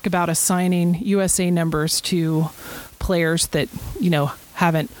you talk about assigning USA numbers to players that,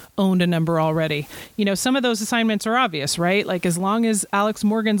 haven't owned a number already. Some of those assignments are obvious, right? Like as long as Alex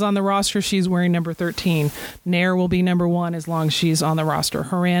Morgan's on the roster, she's wearing number 13. Nair will be number 1 as long as she's on the roster.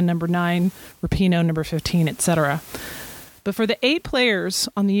 Horan, number 9. Rapinoe, number 15, etc. But for the 8 players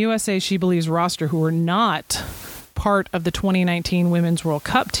on the USA She Believes roster who are not part of the 2019 Women's World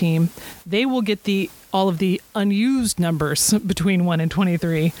Cup team, they will get all of the unused numbers between 1 and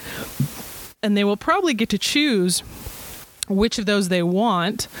 23. And they will probably get to choose which of those they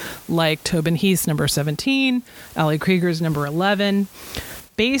want, like Tobin Heath's number 17, Ali Krieger's number 11,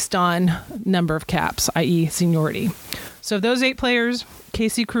 based on number of caps, i.e. seniority. So of those 8 players,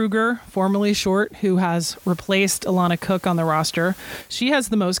 Casey Kruger, formerly short, who has replaced Alana Cook on the roster, she has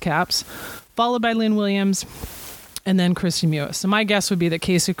the most caps, followed by Lynn Williams, and then Kristie Mewis. So my guess would be that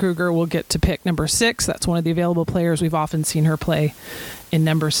Casey Kruger will get to pick number 6. That's one of the available players. We've often seen her play in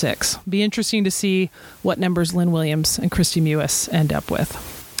number 6. Be interesting to see what numbers Lynn Williams and Kristie Mewis end up with.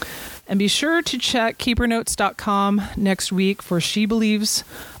 And be sure to check keepernotes.com next week for She Believes,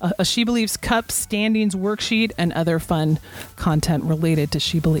 a She Believes Cup standings worksheet and other fun content related to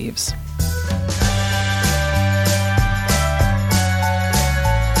She Believes.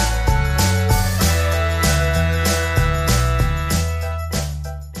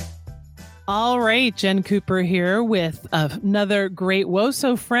 All right, Jen Cooper here with another great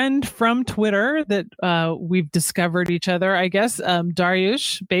WOSO friend from Twitter that we've discovered each other, I guess,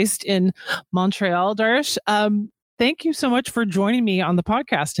 Dariush, based in Montreal. Dariush, thank you so much for joining me on the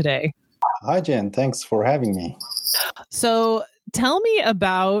podcast today. Hi, Jen. Thanks for having me. So tell me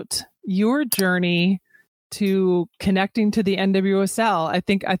about your journey to connecting to the NWSL. I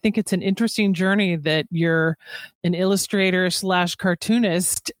think it's an interesting journey that you're an illustrator /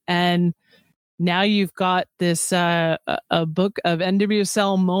 cartoonist, and now you've got this a book of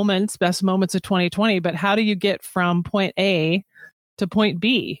NWSL moments, best moments of 2020. But how do you get from point A to point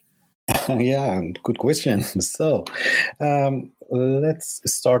B? Yeah, good question. So let's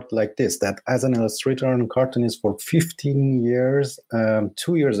start like this, that as an illustrator and cartoonist for 15 years,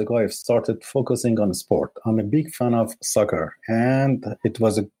 2 years ago, I've started focusing on sport. I'm a big fan of soccer, and it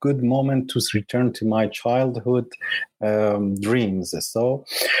was a good moment to return to my childhood dreams. So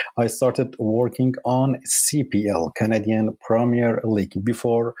I started working on CPL, Canadian Premier League,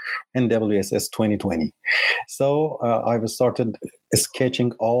 before NWSS 2020. So I've started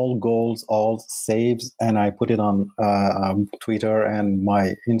sketching all goals, all saves, and I put it on Twitter and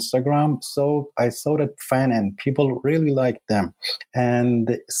my Instagram. So I saw that fan and people really liked them.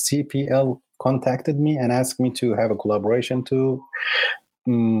 And CPL contacted me and asked me to have a collaboration to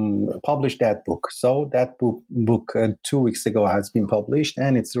publish that book. So that book 2 weeks ago has been published,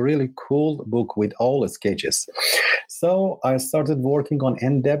 and it's a really cool book with all the sketches. So I started working on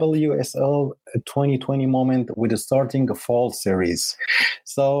NWSL 2020 moment with starting a fall series.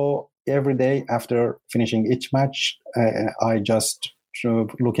 So every day after finishing each match, I just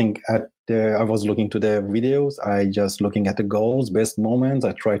I was looking to the videos. I just looking at the goals, best moments.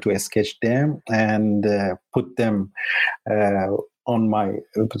 I try to sketch them and put them on my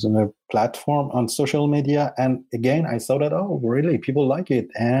platform on social media. And again, I saw that, oh, really, people like it.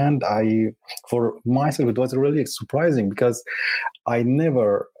 And for myself, it was really surprising because I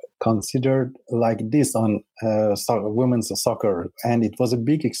never considered like this on women's soccer. And it was a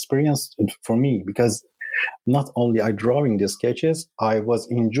big experience for me because not only I drawing the sketches, I was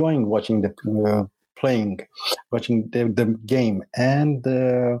enjoying watching the watching the game, and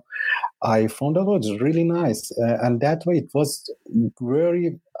I found out it was really nice. And that way, it was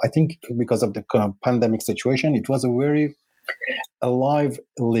very, I think, because of the pandemic situation, it was a very alive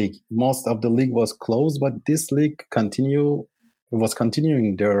league. Most of the league was closed, but this league was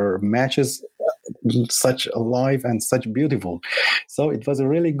continuing their matches such alive and such beautiful. So it was a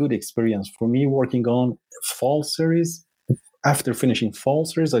really good experience for me working on fall series. After finishing fall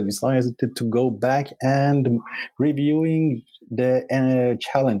series, I decided to go back and reviewing the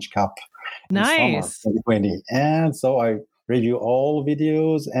Challenge Cup in summer 2020. And so I review all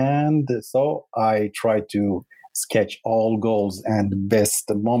videos, and so I try to sketch all goals and best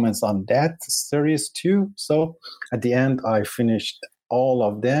moments on that series too. So at the end, I finished all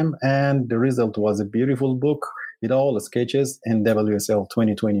of them, and the result was a beautiful book with all the sketches in WSL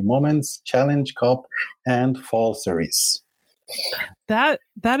 2020 Moments, Challenge, Cup, and Fall Series. That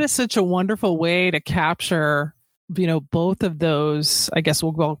is such a wonderful way to capture, both of those. I guess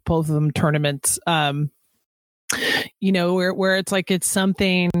we'll go both of them tournaments. Where it's like it's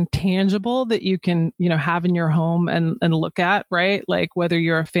something tangible that you can, have in your home and look at, right? Like whether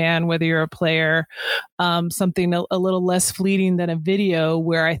you're a fan, whether you're a player, something a little less fleeting than a video.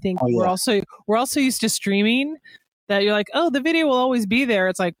 Where I think we're also used to streaming. That you're like, oh, the video will always be there.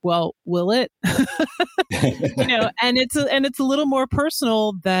 It's like, well, will it? And it's a little more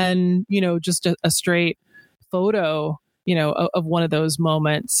personal than just a straight photo, of one of those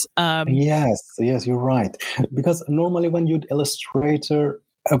moments. Yes, you're right. Because normally when you Illustrator,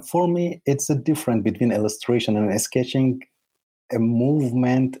 for me, it's a difference between illustration and sketching a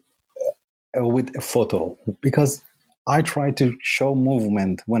movement with a photo. Because I try to show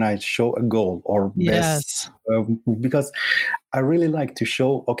movement when I show a goal or best. Because I really like to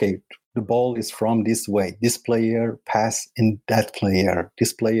show, okay, the ball is from this way. This player pass in that player.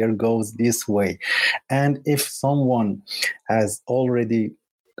 This player goes this way. And if someone has already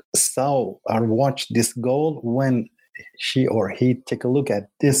saw or watched this goal, when she or he take a look at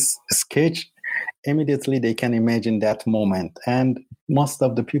this sketch, immediately they can imagine that moment. And most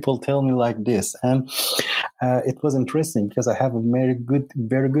of the people tell me like this. And it was interesting because I have a very good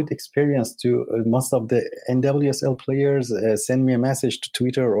experience to most of the NWSL players send me a message to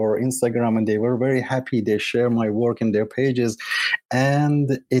Twitter or Instagram, and they were very happy. They share my work in their pages,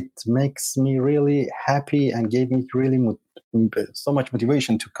 and it makes me really happy and gave me really so much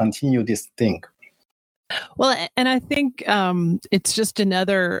motivation to continue this thing. Well, and I think it's just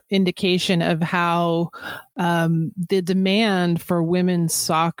another indication of how the demand for women's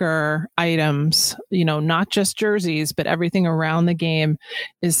soccer items, not just jerseys, but everything around the game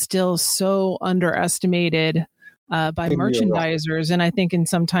is still so underestimated by merchandisers. And I think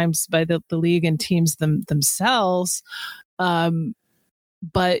sometimes by the league and teams themselves.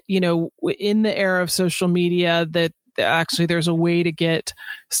 But, in the era of social media, that actually there's a way to get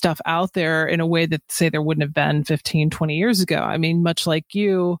stuff out there in a way that, say, there wouldn't have been 15, 20 years ago. I mean, much like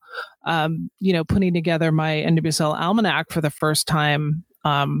you, putting together my NWSL Almanac for the first time,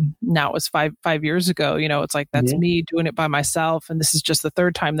 now it was five years ago, it's like, that's me doing it by myself. And this is just the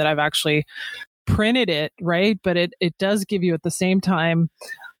third time that I've actually printed it, right? But it does give you at the same time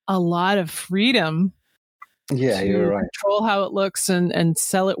a lot of freedom you're right. Control how it looks and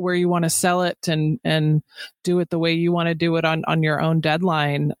sell it where you want to sell it and do it the way you want to do it on your own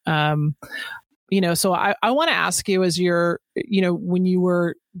deadline. So I want to ask you, as you're, when you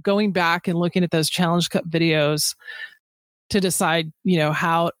were going back and looking at those Challenge Cup videos to decide,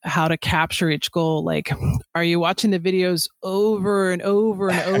 how to capture each goal, like, are you watching the videos over and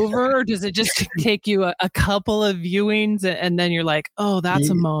over and over, or does it just take you a couple of viewings and then you're like, oh, that's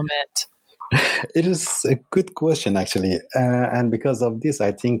a moment? It is a good question, actually. And because of this,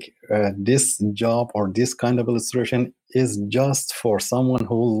 I think this job or this kind of illustration is just for someone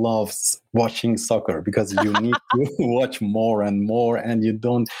who loves watching soccer, because you need to watch more and more. And you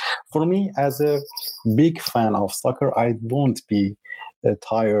don't, for me, as a big fan of soccer, I won't be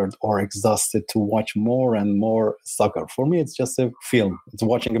tired or exhausted to watch more and more soccer. For me, it's just a film. It's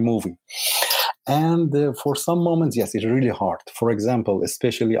watching a movie. And for some moments, yes, it's really hard. For example,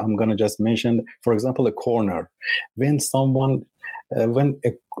 especially I'm going to just mention, for example, a corner. When when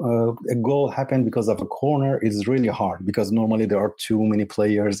a goal happened because of a corner, it's really hard, because normally there are too many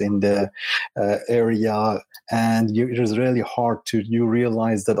players in the area, and it is really hard you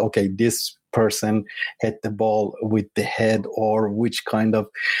realize that, okay, this person hit the ball with the head, or which kind of,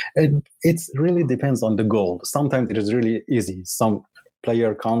 it really depends on the goal. Sometimes it is really easy. Some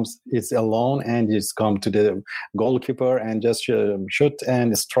player comes, it's alone, and just come to the goalkeeper and just shoot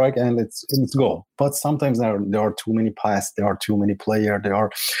and strike, and it's goal. But sometimes there are too many passes, there are too many players, there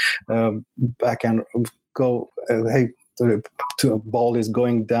are back and go, to ball is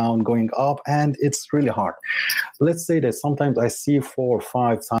going down, going up, and it's really hard. Let's say that sometimes I see 4 or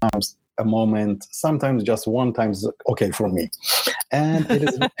 5 times a moment, sometimes just one time is okay for me. And it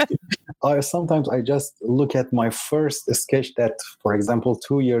is sometimes I just look at my first sketch that, for example,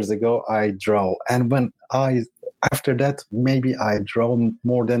 2 years ago I draw, and when after that maybe I draw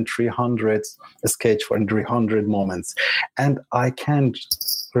more than 300 sketch for 300 moments, and I can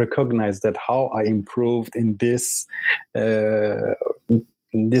recognize that how I improved in this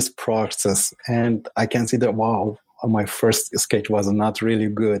process, and I can see that, wow, my first sketch was not really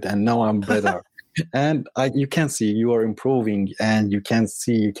good, and now I'm better. And you can see you are improving, and you can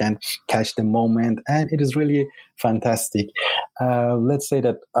catch the moment, and it is really fantastic. Let's say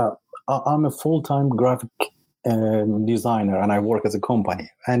that I'm a full-time graphic designer and I work as a company.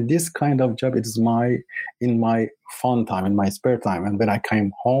 And this kind of job, it is in my fun time, in my spare time. And when I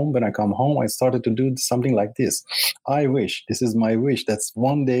come home, I started to do something like this. This is my wish, that's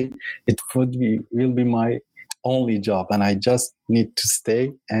one day will be my only job, and I just need to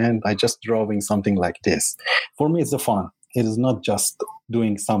stay and I just drawing something like this. For me, it's a fun. It is not just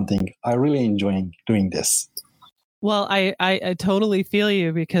doing something. I really enjoying doing this. Well, I totally feel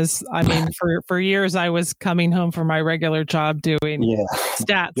you, because I mean, for years I was coming home from my regular job doing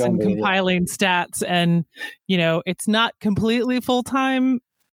stats and compiling stats, and it's not completely full time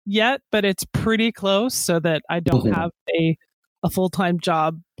yet, but it's pretty close, so that I don't have a full-time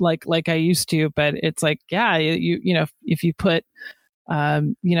job like I used to. But it's like, yeah, if you put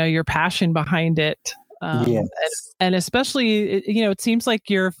your passion behind it, and especially it seems like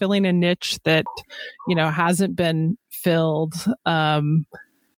you're filling a niche that hasn't been filled, and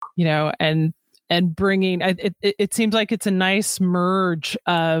bringing it seems like it's a nice merge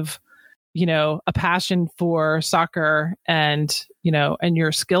of a passion for soccer and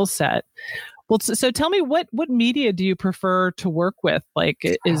your skill set. Well, so tell me, what media do you prefer to work with? Like,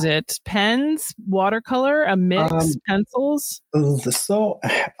 is it pens, watercolor, a mix, pencils? So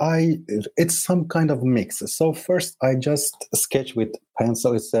it's some kind of mix. So first, I just sketch with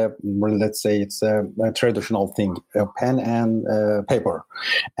pencil. It's let's say it's a traditional thing, a pen and paper.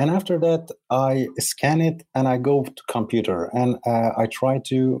 And after that, I scan it and I go to computer and I try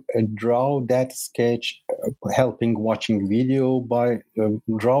to draw that sketch, helping watching video by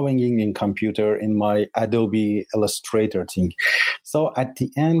drawing in computer in my Adobe Illustrator thing. So at the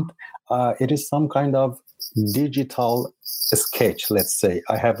end, it is some kind of digital sketch. Let's say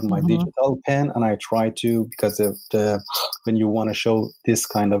I have my digital pen and I try to, because of when you want to show this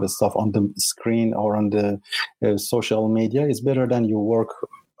kind of stuff on the screen or on the social media, it's better than you work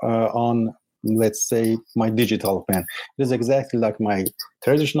on, let's say, my digital pen. It is exactly like my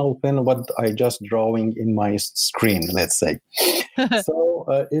traditional pen, what I just drawing in my screen, let's say.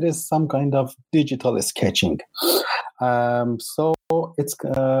 So it is some kind of digital sketching. So it's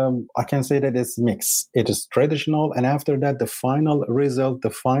I can say that it's mixed. It is traditional, and after that, the final result, the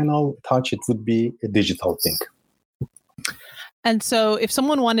final touch, it would be a digital thing. And so, if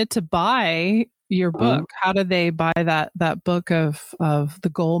someone wanted to buy your book, how do they buy that book of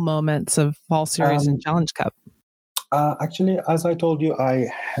the goal moments of Fall Series and Challenge Cup? Actually, as I told you, I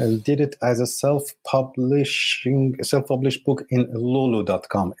did it as a self-published book in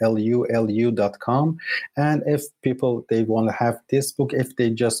lulu.com, lulu.com. And if people, they want to have this book, if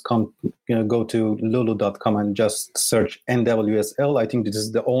they just go to lulu.com and just search NWSL, I think this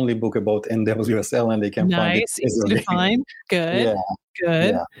is the only book about NWSL, and they can find it. Nice, easy to find. Good. Yeah.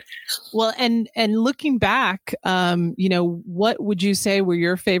 Good. Yeah. Well, and looking back, what would you say were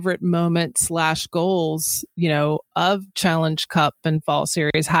your favorite moments / goals, of Challenge Cup and Fall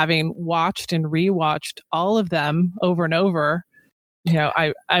Series, having watched and rewatched all of them over and over?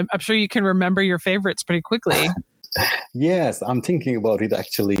 I'm sure you can remember your favorites pretty quickly. Yes, I'm thinking about it,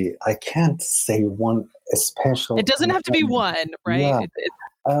 actually. I can't say one special. It doesn't have to be one, right?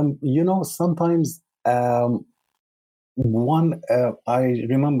 Yeah. Sometimes I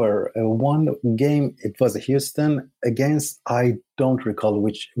remember one game, it was Houston against, I don't recall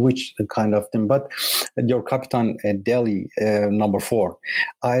which kind of thing, but your captain Delhi, number 4.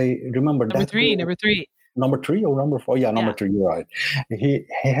 I remember number that three. Number 3 or number 4? Yeah, number 3. You're right. He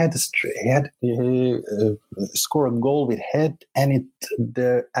scored a goal with head, and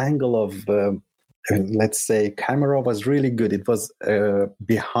the angle of let's say camera was really good. It was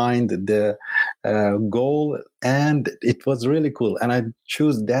behind the goal, and it was really cool. And I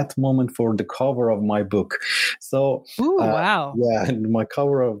choose that moment for the cover of my book. So, wow! Yeah, my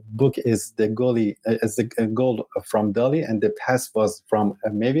cover of book is the goalie, is the goal from Delhi, and the pass was from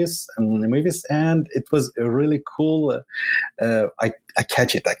Mavis, and it was a really cool. I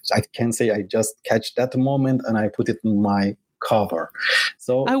catch it. I can say I just catch that moment, and I put it in my cover.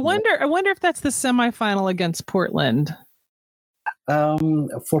 So I wonder if that's the semifinal against Portland.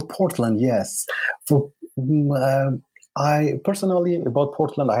 For Portland, yes. For I personally, about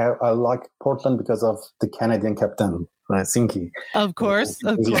Portland, I like Portland because of the Canadian captain, Sinky. Of course.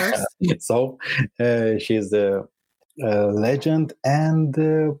 So she's a legend, and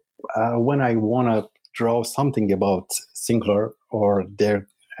when I want to draw something about Sinclair or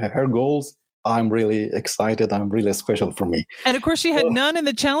her goals, I'm really excited. I'm really special for me. And of course, she had none in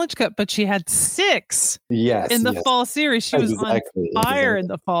the Challenge Cup, but she had 6 in the Fall Series. She was on fire in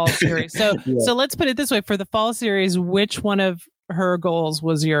the Fall Series. So, So let's put it this way: for the Fall Series, which one of her goals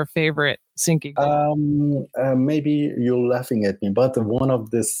was your favorite sinking goal? Maybe you're laughing at me, but one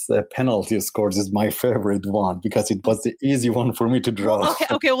of this penalty scores is my favorite one because it was the easy one for me to draw.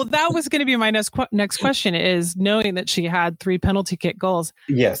 Okay. Well, that was going to be my next question is knowing that she had 3 penalty kick goals.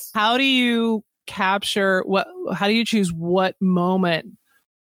 Yes. How do you capture how do you choose what moment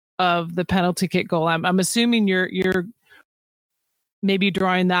of the penalty kick goal? I'm assuming you're maybe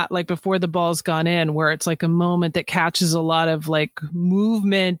drawing that like before the ball's gone in, where it's like a moment that catches a lot of like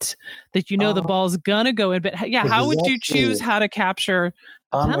movement that the ball's gonna go in. But yeah, how would you choose how to capture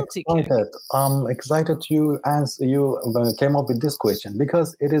a penalty kick? I'm excited you came up with this question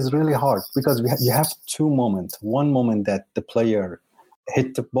because it is really hard because you have 2 moments. One moment that the player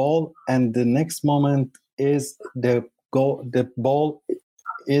hit the ball, and the next moment is the ball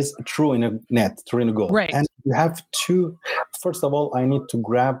is through in a net, through in a goal. Right. And you have to, first of all, I need to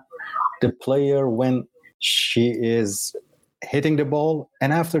grab the player when she is hitting the ball.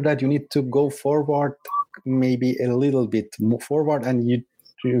 And after that, you need to go forward, maybe a little bit more forward, and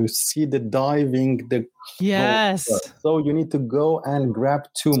you see the diving, yes. goal. So you need to go and grab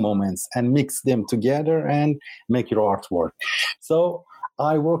 2 moments and mix them together and make your artwork. So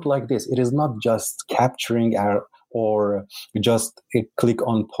I work like this. It is not just capturing or just click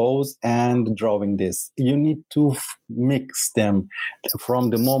on pause and drawing this. You need to mix them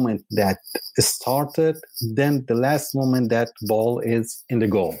from the moment that started, then the last moment that ball is in the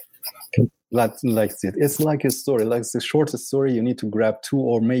goal. That's like it. It's like a story, like the shortest story. You need to grab 2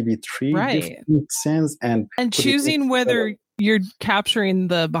 or maybe 3 different scenes and choosing whether you're capturing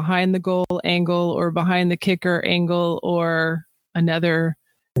the behind the goal angle or behind the kicker angle or another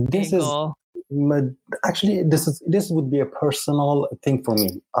angle. Actually, this would be a personal thing for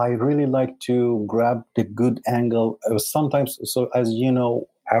me. I really like to grab the good angle. Sometimes, so as you know,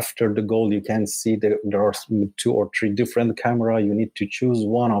 after the goal, you can see there are 2 or 3 different camera. You need to choose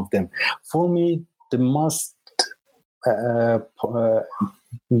one of them. For me, the most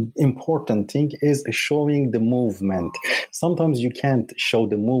important thing is showing the movement. Sometimes you can't show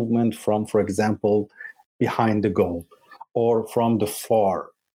the movement from, for example, behind the goal or from the far,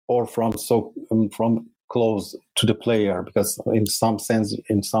 or from close to the player, because in some sense,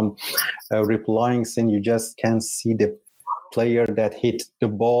 in some replying scene, you just can see the player that hit the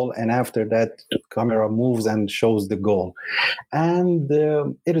ball, and after that, the camera moves and shows the goal. And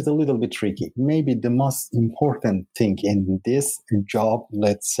it is a little bit tricky. Maybe the most important thing in this job,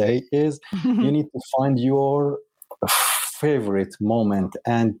 let's say, is you need to find your favorite moment.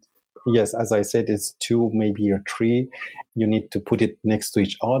 And yes, as I said, it's 2, maybe 3. You need to put it next to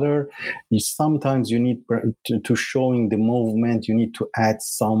each other. Sometimes you need to showing the movement. You need to add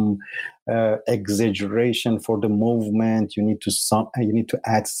some exaggeration for the movement. You need to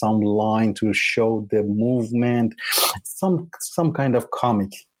add some line to show the movement. Some kind of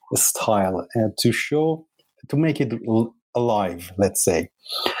comic style to make it alive. Let's say.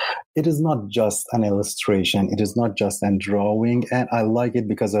 It is not just an illustration. It is not just a drawing. And I like it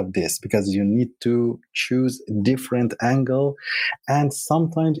because of this, because you need to choose a different angle. And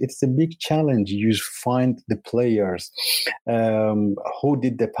sometimes it's a big challenge. You find the players, who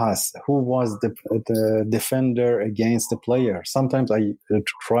did the pass, who was the defender against the player. Sometimes I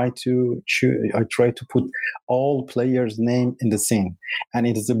try to put all players' name in the scene. And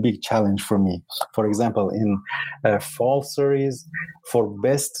it is a big challenge for me. For example, in fall series, for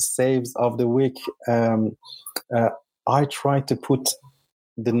best saves of the week, I try to put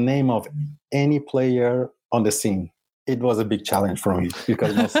the name of any player on the scene. It was a big challenge for me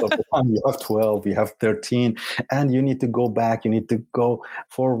because most of the time you have 12, you have 13, and you need to go back, you need to go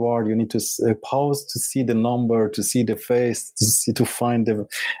forward, you need to pause to see the number, to see the face, to find the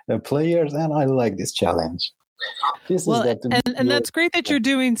players, and I like this challenge. And that's great that you're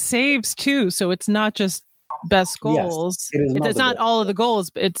doing saves too, so it's not just best goals. Yes, it's not all of the goals,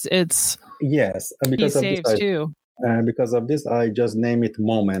 but it's yes, because of saves too. Because of this, I just name it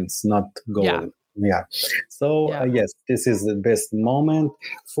moments, not goal. Yeah. So yes, this is the best moment.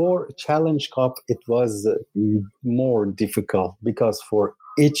 For Challenge Cup, it was more difficult because for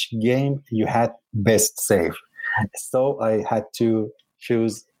each game you had best save. So I had to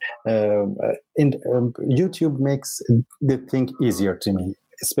choose. YouTube makes the thing easier to me,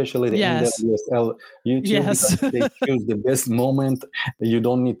 especially the NWSL YouTube, because they choose the best moment. You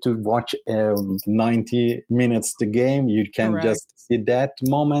don't need to watch 90 minutes the game. You can just see that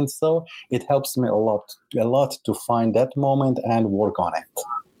moment. So it helps me a lot to find that moment and work on it.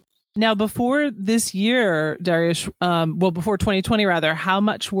 Now, before this year, Dariush, before 2020 rather, how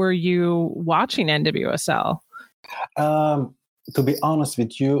much were you watching NWSL? to be honest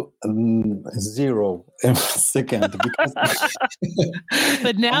with you, 0 second because.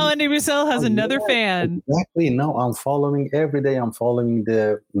 But now NWSL has another fan. Exactly. Now I'm following every day. I'm following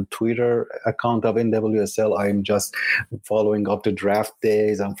the Twitter account of NWSL. I'm just following up the draft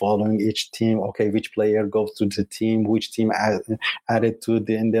days. I'm following each team. Okay, which player goes to the team? Which team added to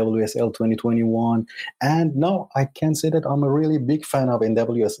the NWSL 2021? And now I can say that I'm a really big fan of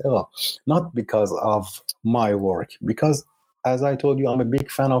NWSL, not because of my work, because as I told you, I'm a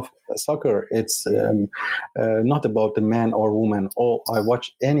big fan of soccer. It's not about the man or woman. Or I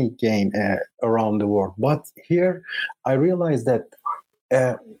watch any game around the world. But here, I realize that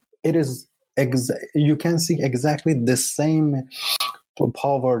it is. You can see exactly the same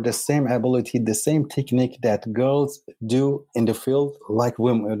power, the same ability, the same technique that girls do in the field, like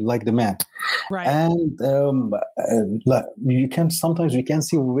women, like the men. Right. And you can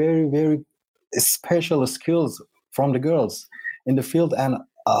see very, very special skills from the girls in the field, and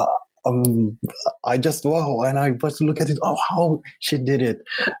I just wow, and I was to look at it. Oh, how she did it!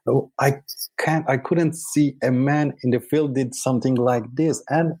 I couldn't see a man in the field did something like this.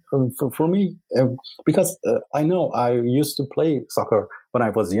 And for me, because I know I used to play soccer when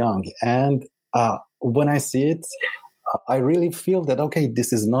I was young, and when I see it, I really feel that, okay,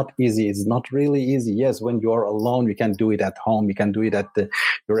 this is not easy. It's not really easy. Yes, when you are alone, you can do it at home. You can do it at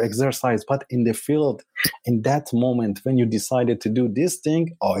your exercise. But in the field, in that moment, when you decided to do this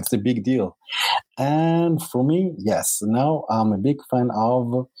thing, oh, it's a big deal. And for me, yes, now I'm a big fan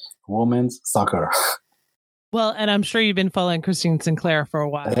of women's soccer. Well, and I'm sure you've been following Christine Sinclair for a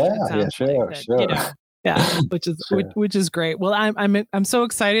while. Yeah, sure. You know, yeah, which is great. Well, I'm so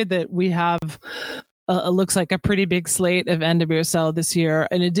excited that we have looks like a pretty big slate of NWSL this year,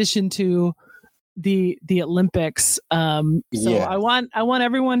 in addition to the Olympics. So I want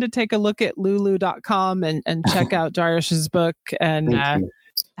everyone to take a look at lulu.com and check out Darish's book. And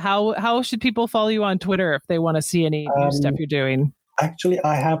how should people follow you on Twitter if they want to see any new stuff you're doing? Actually,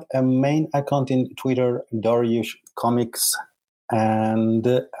 I have a main account in Twitter, Dariush Comics, and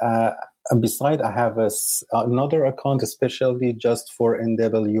beside, I have another account especially just for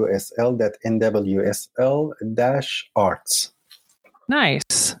NWSL, that NWSL-Arts.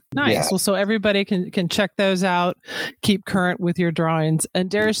 Nice. Yeah. Well, so everybody can check those out, keep current with your drawings. And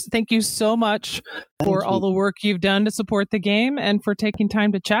Darish, thank you so much for all the work you've done to support the game and for taking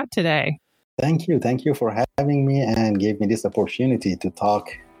time to chat today. Thank you. Thank you for having me and gave me this opportunity to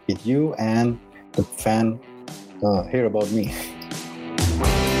talk with you and the fan hear about me.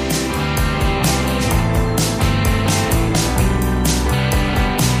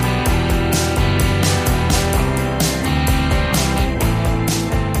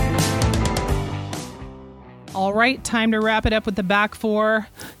 All right, time to wrap it up with the back four.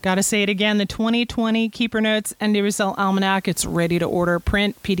 Got to say it again, the 2020 Keeper Notes NWSL Almanac. It's ready to order,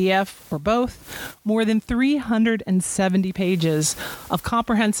 print, PDF, or both. More than 370 pages of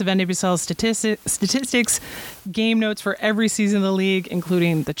comprehensive NWSL statistics, game notes for every season of the league,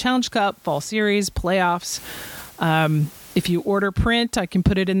 including the Challenge Cup, Fall Series, playoffs. If you order print, I can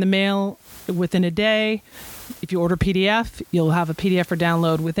put it in the mail within a day. If you order PDF, you'll have a PDF for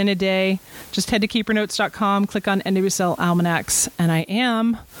download within a day. Just head to keepernotes.com, click on NWSL Almanacs, and I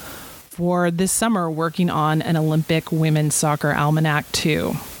am, for this summer, working on an Olympic women's soccer almanac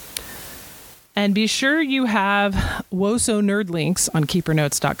too. And be sure you have WOSO Nerd Links on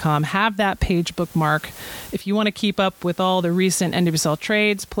keepernotes.com. Have that page bookmark if you want to keep up with all the recent NWSL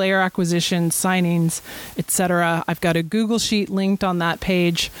trades, player acquisitions, signings, etc. I've got a Google Sheet linked on that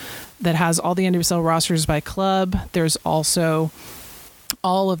page that has all the NWSL rosters by club. There's also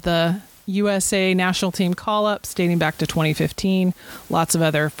all of the USA national team call-ups dating back to 2015. Lots of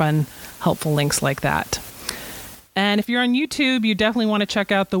other fun, helpful links like that. And if you're on YouTube, you definitely want to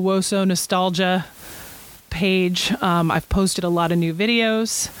check out the WOSO Nostalgia page. I've posted a lot of new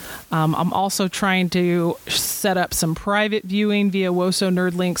videos. I'm also trying to set up some private viewing via WOSO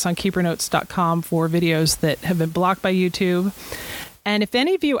Nerd Links on keepernotes.com for videos that have been blocked by YouTube. And if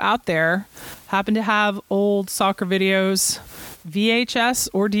any of you out there happen to have old soccer videos, VHS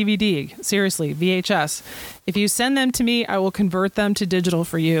or DVD, seriously, VHS, if you send them to me, I will convert them to digital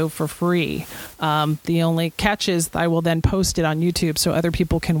for you for free. The only catch is I will then post it on YouTube so other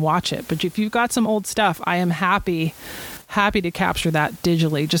people can watch it. But if you've got some old stuff, I am happy to capture that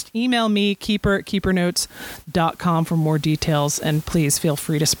digitally. Just email me, keepernotes.com for more details, and please feel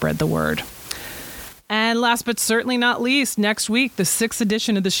free to spread the word. And last but certainly not least, next week, the 6th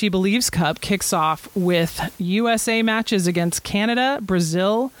edition of the She Believes Cup kicks off with USA matches against Canada,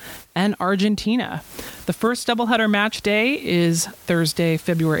 Brazil, and Argentina. The first doubleheader match day is Thursday,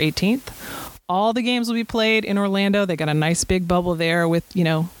 February 18th. All the games will be played in Orlando. They got a nice big bubble there with,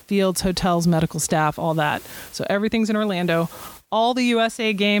 fields, hotels, medical staff, all that. So everything's in Orlando. All the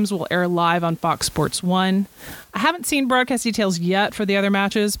USA games will air live on Fox Sports 1. I haven't seen broadcast details yet for the other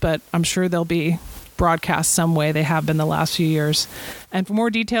matches, but I'm sure they'll be broadcast some way. They have been the last few years. And for more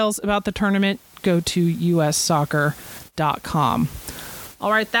details about the tournament, go to ussoccer.com. All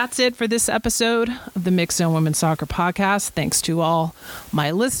right, that's it for this episode of the Mixed Zone Women's Soccer Podcast. Thanks to all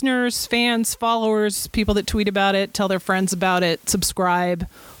my listeners, fans, followers, people that tweet about it, tell their friends about it, subscribe,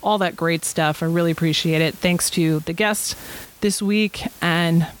 all that great stuff. I really appreciate it. Thanks to the guests this week,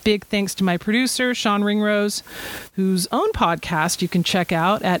 and big thanks to my producer, Sean Ringrose, whose own podcast you can check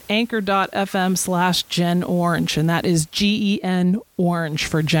out at anchor.fm/GenOrange, and that is GEN Orange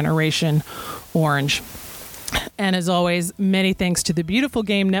for Generation Orange. And as always, many thanks to the Beautiful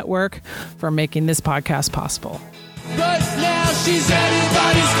Game Network for making this podcast possible. But now she's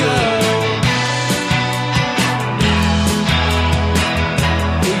anybody's girl.